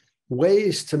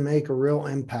ways to make a real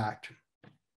impact?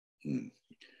 Hmm.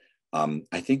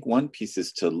 I think one piece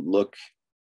is to look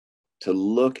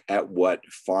at what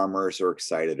farmers are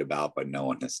excited about, but no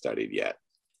one has studied yet,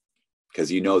 because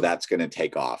that's going to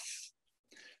take off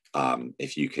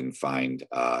if you can find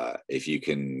if you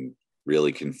can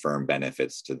really confirm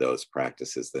benefits to those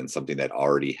practices. Then something that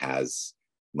already has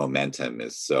momentum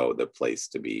is so the place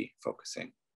to be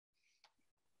focusing.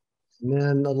 And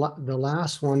then the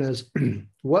last one is,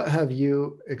 what have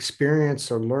you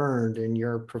experienced or learned in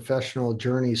your professional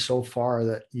journey so far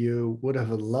that you would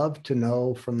have loved to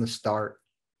know from the start?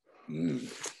 Well,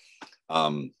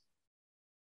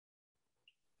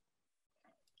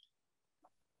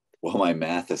 my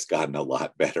math has gotten a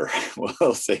lot better.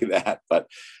 We'll say that, but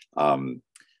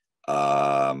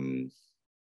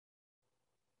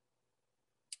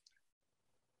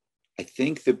I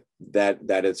think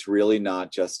that it's really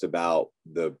not just about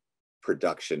the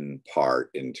production part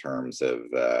in terms of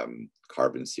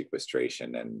carbon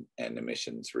sequestration and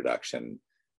emissions reduction,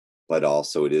 but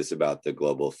also it is about the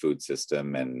global food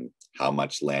system and how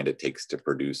much land it takes to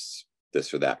produce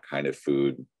this or that kind of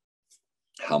food,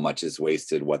 how much is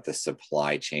wasted, what the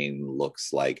supply chain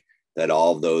looks like, that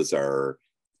all of those are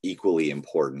equally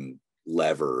important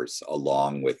levers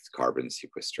along with carbon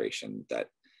sequestration, that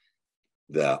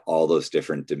all those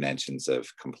different dimensions of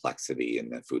complexity in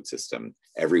the food system,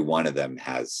 every one of them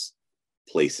has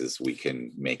places we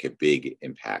can make a big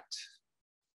impact.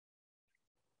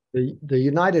 The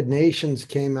United Nations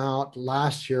came out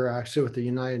last year, actually, with the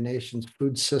United Nations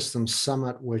Food Systems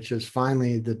Summit, which is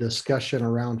finally the discussion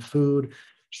around food,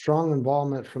 strong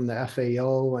involvement from the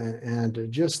FAO,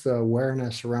 and just the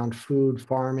awareness around food,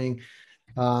 farming,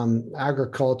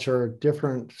 agriculture,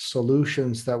 different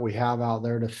solutions that we have out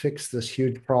there to fix this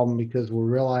huge problem, because we're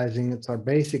realizing it's our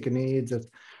basic needs that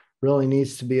really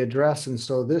needs to be addressed. And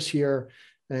so this year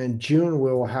in June,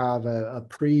 we will have a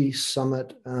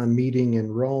pre-summit meeting in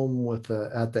Rome at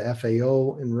the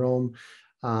FAO in Rome,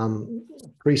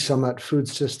 pre-summit food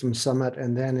system summit.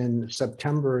 And then in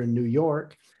September in New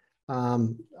York,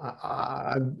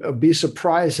 I'd be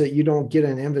surprised that you don't get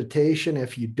an invitation.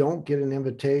 If you don't get an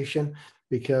invitation,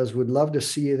 because we'd love to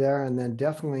see you there. And then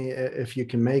definitely if you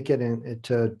can make it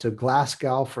to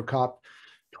Glasgow for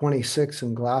COP26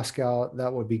 in Glasgow,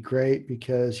 that would be great,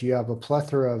 because you have a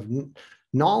plethora of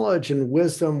knowledge and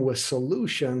wisdom with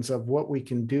solutions of what we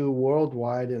can do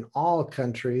worldwide in all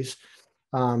countries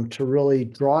to really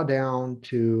draw down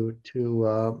to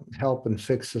help and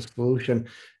fix the solution.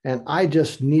 And I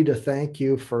just need to thank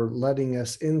you for letting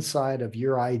us inside of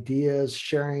your ideas,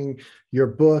 sharing your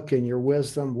book and your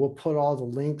wisdom. We'll put all the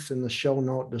links in the show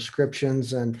note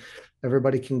descriptions, and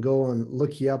everybody can go and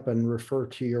look you up and refer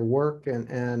to your work.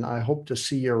 And I hope to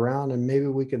see you around, and maybe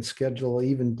we can schedule an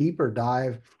even deeper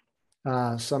dive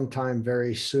sometime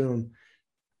very soon.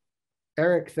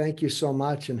 Eric, thank you so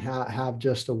much, and have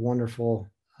just a wonderful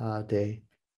day.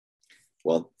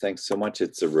 Well, thanks so much.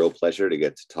 It's a real pleasure to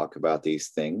get to talk about these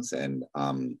things. And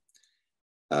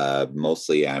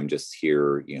mostly I'm just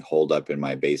here, holed up in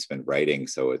my basement writing.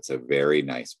 So it's a very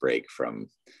nice break from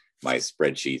my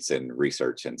spreadsheets and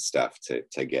research and stuff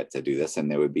to get to do this.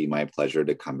 And it would be my pleasure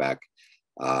to come back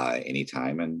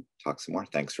anytime and talk some more.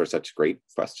 Thanks for such great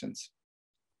questions.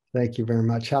 Thank you very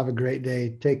much. Have a great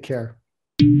day. Take care.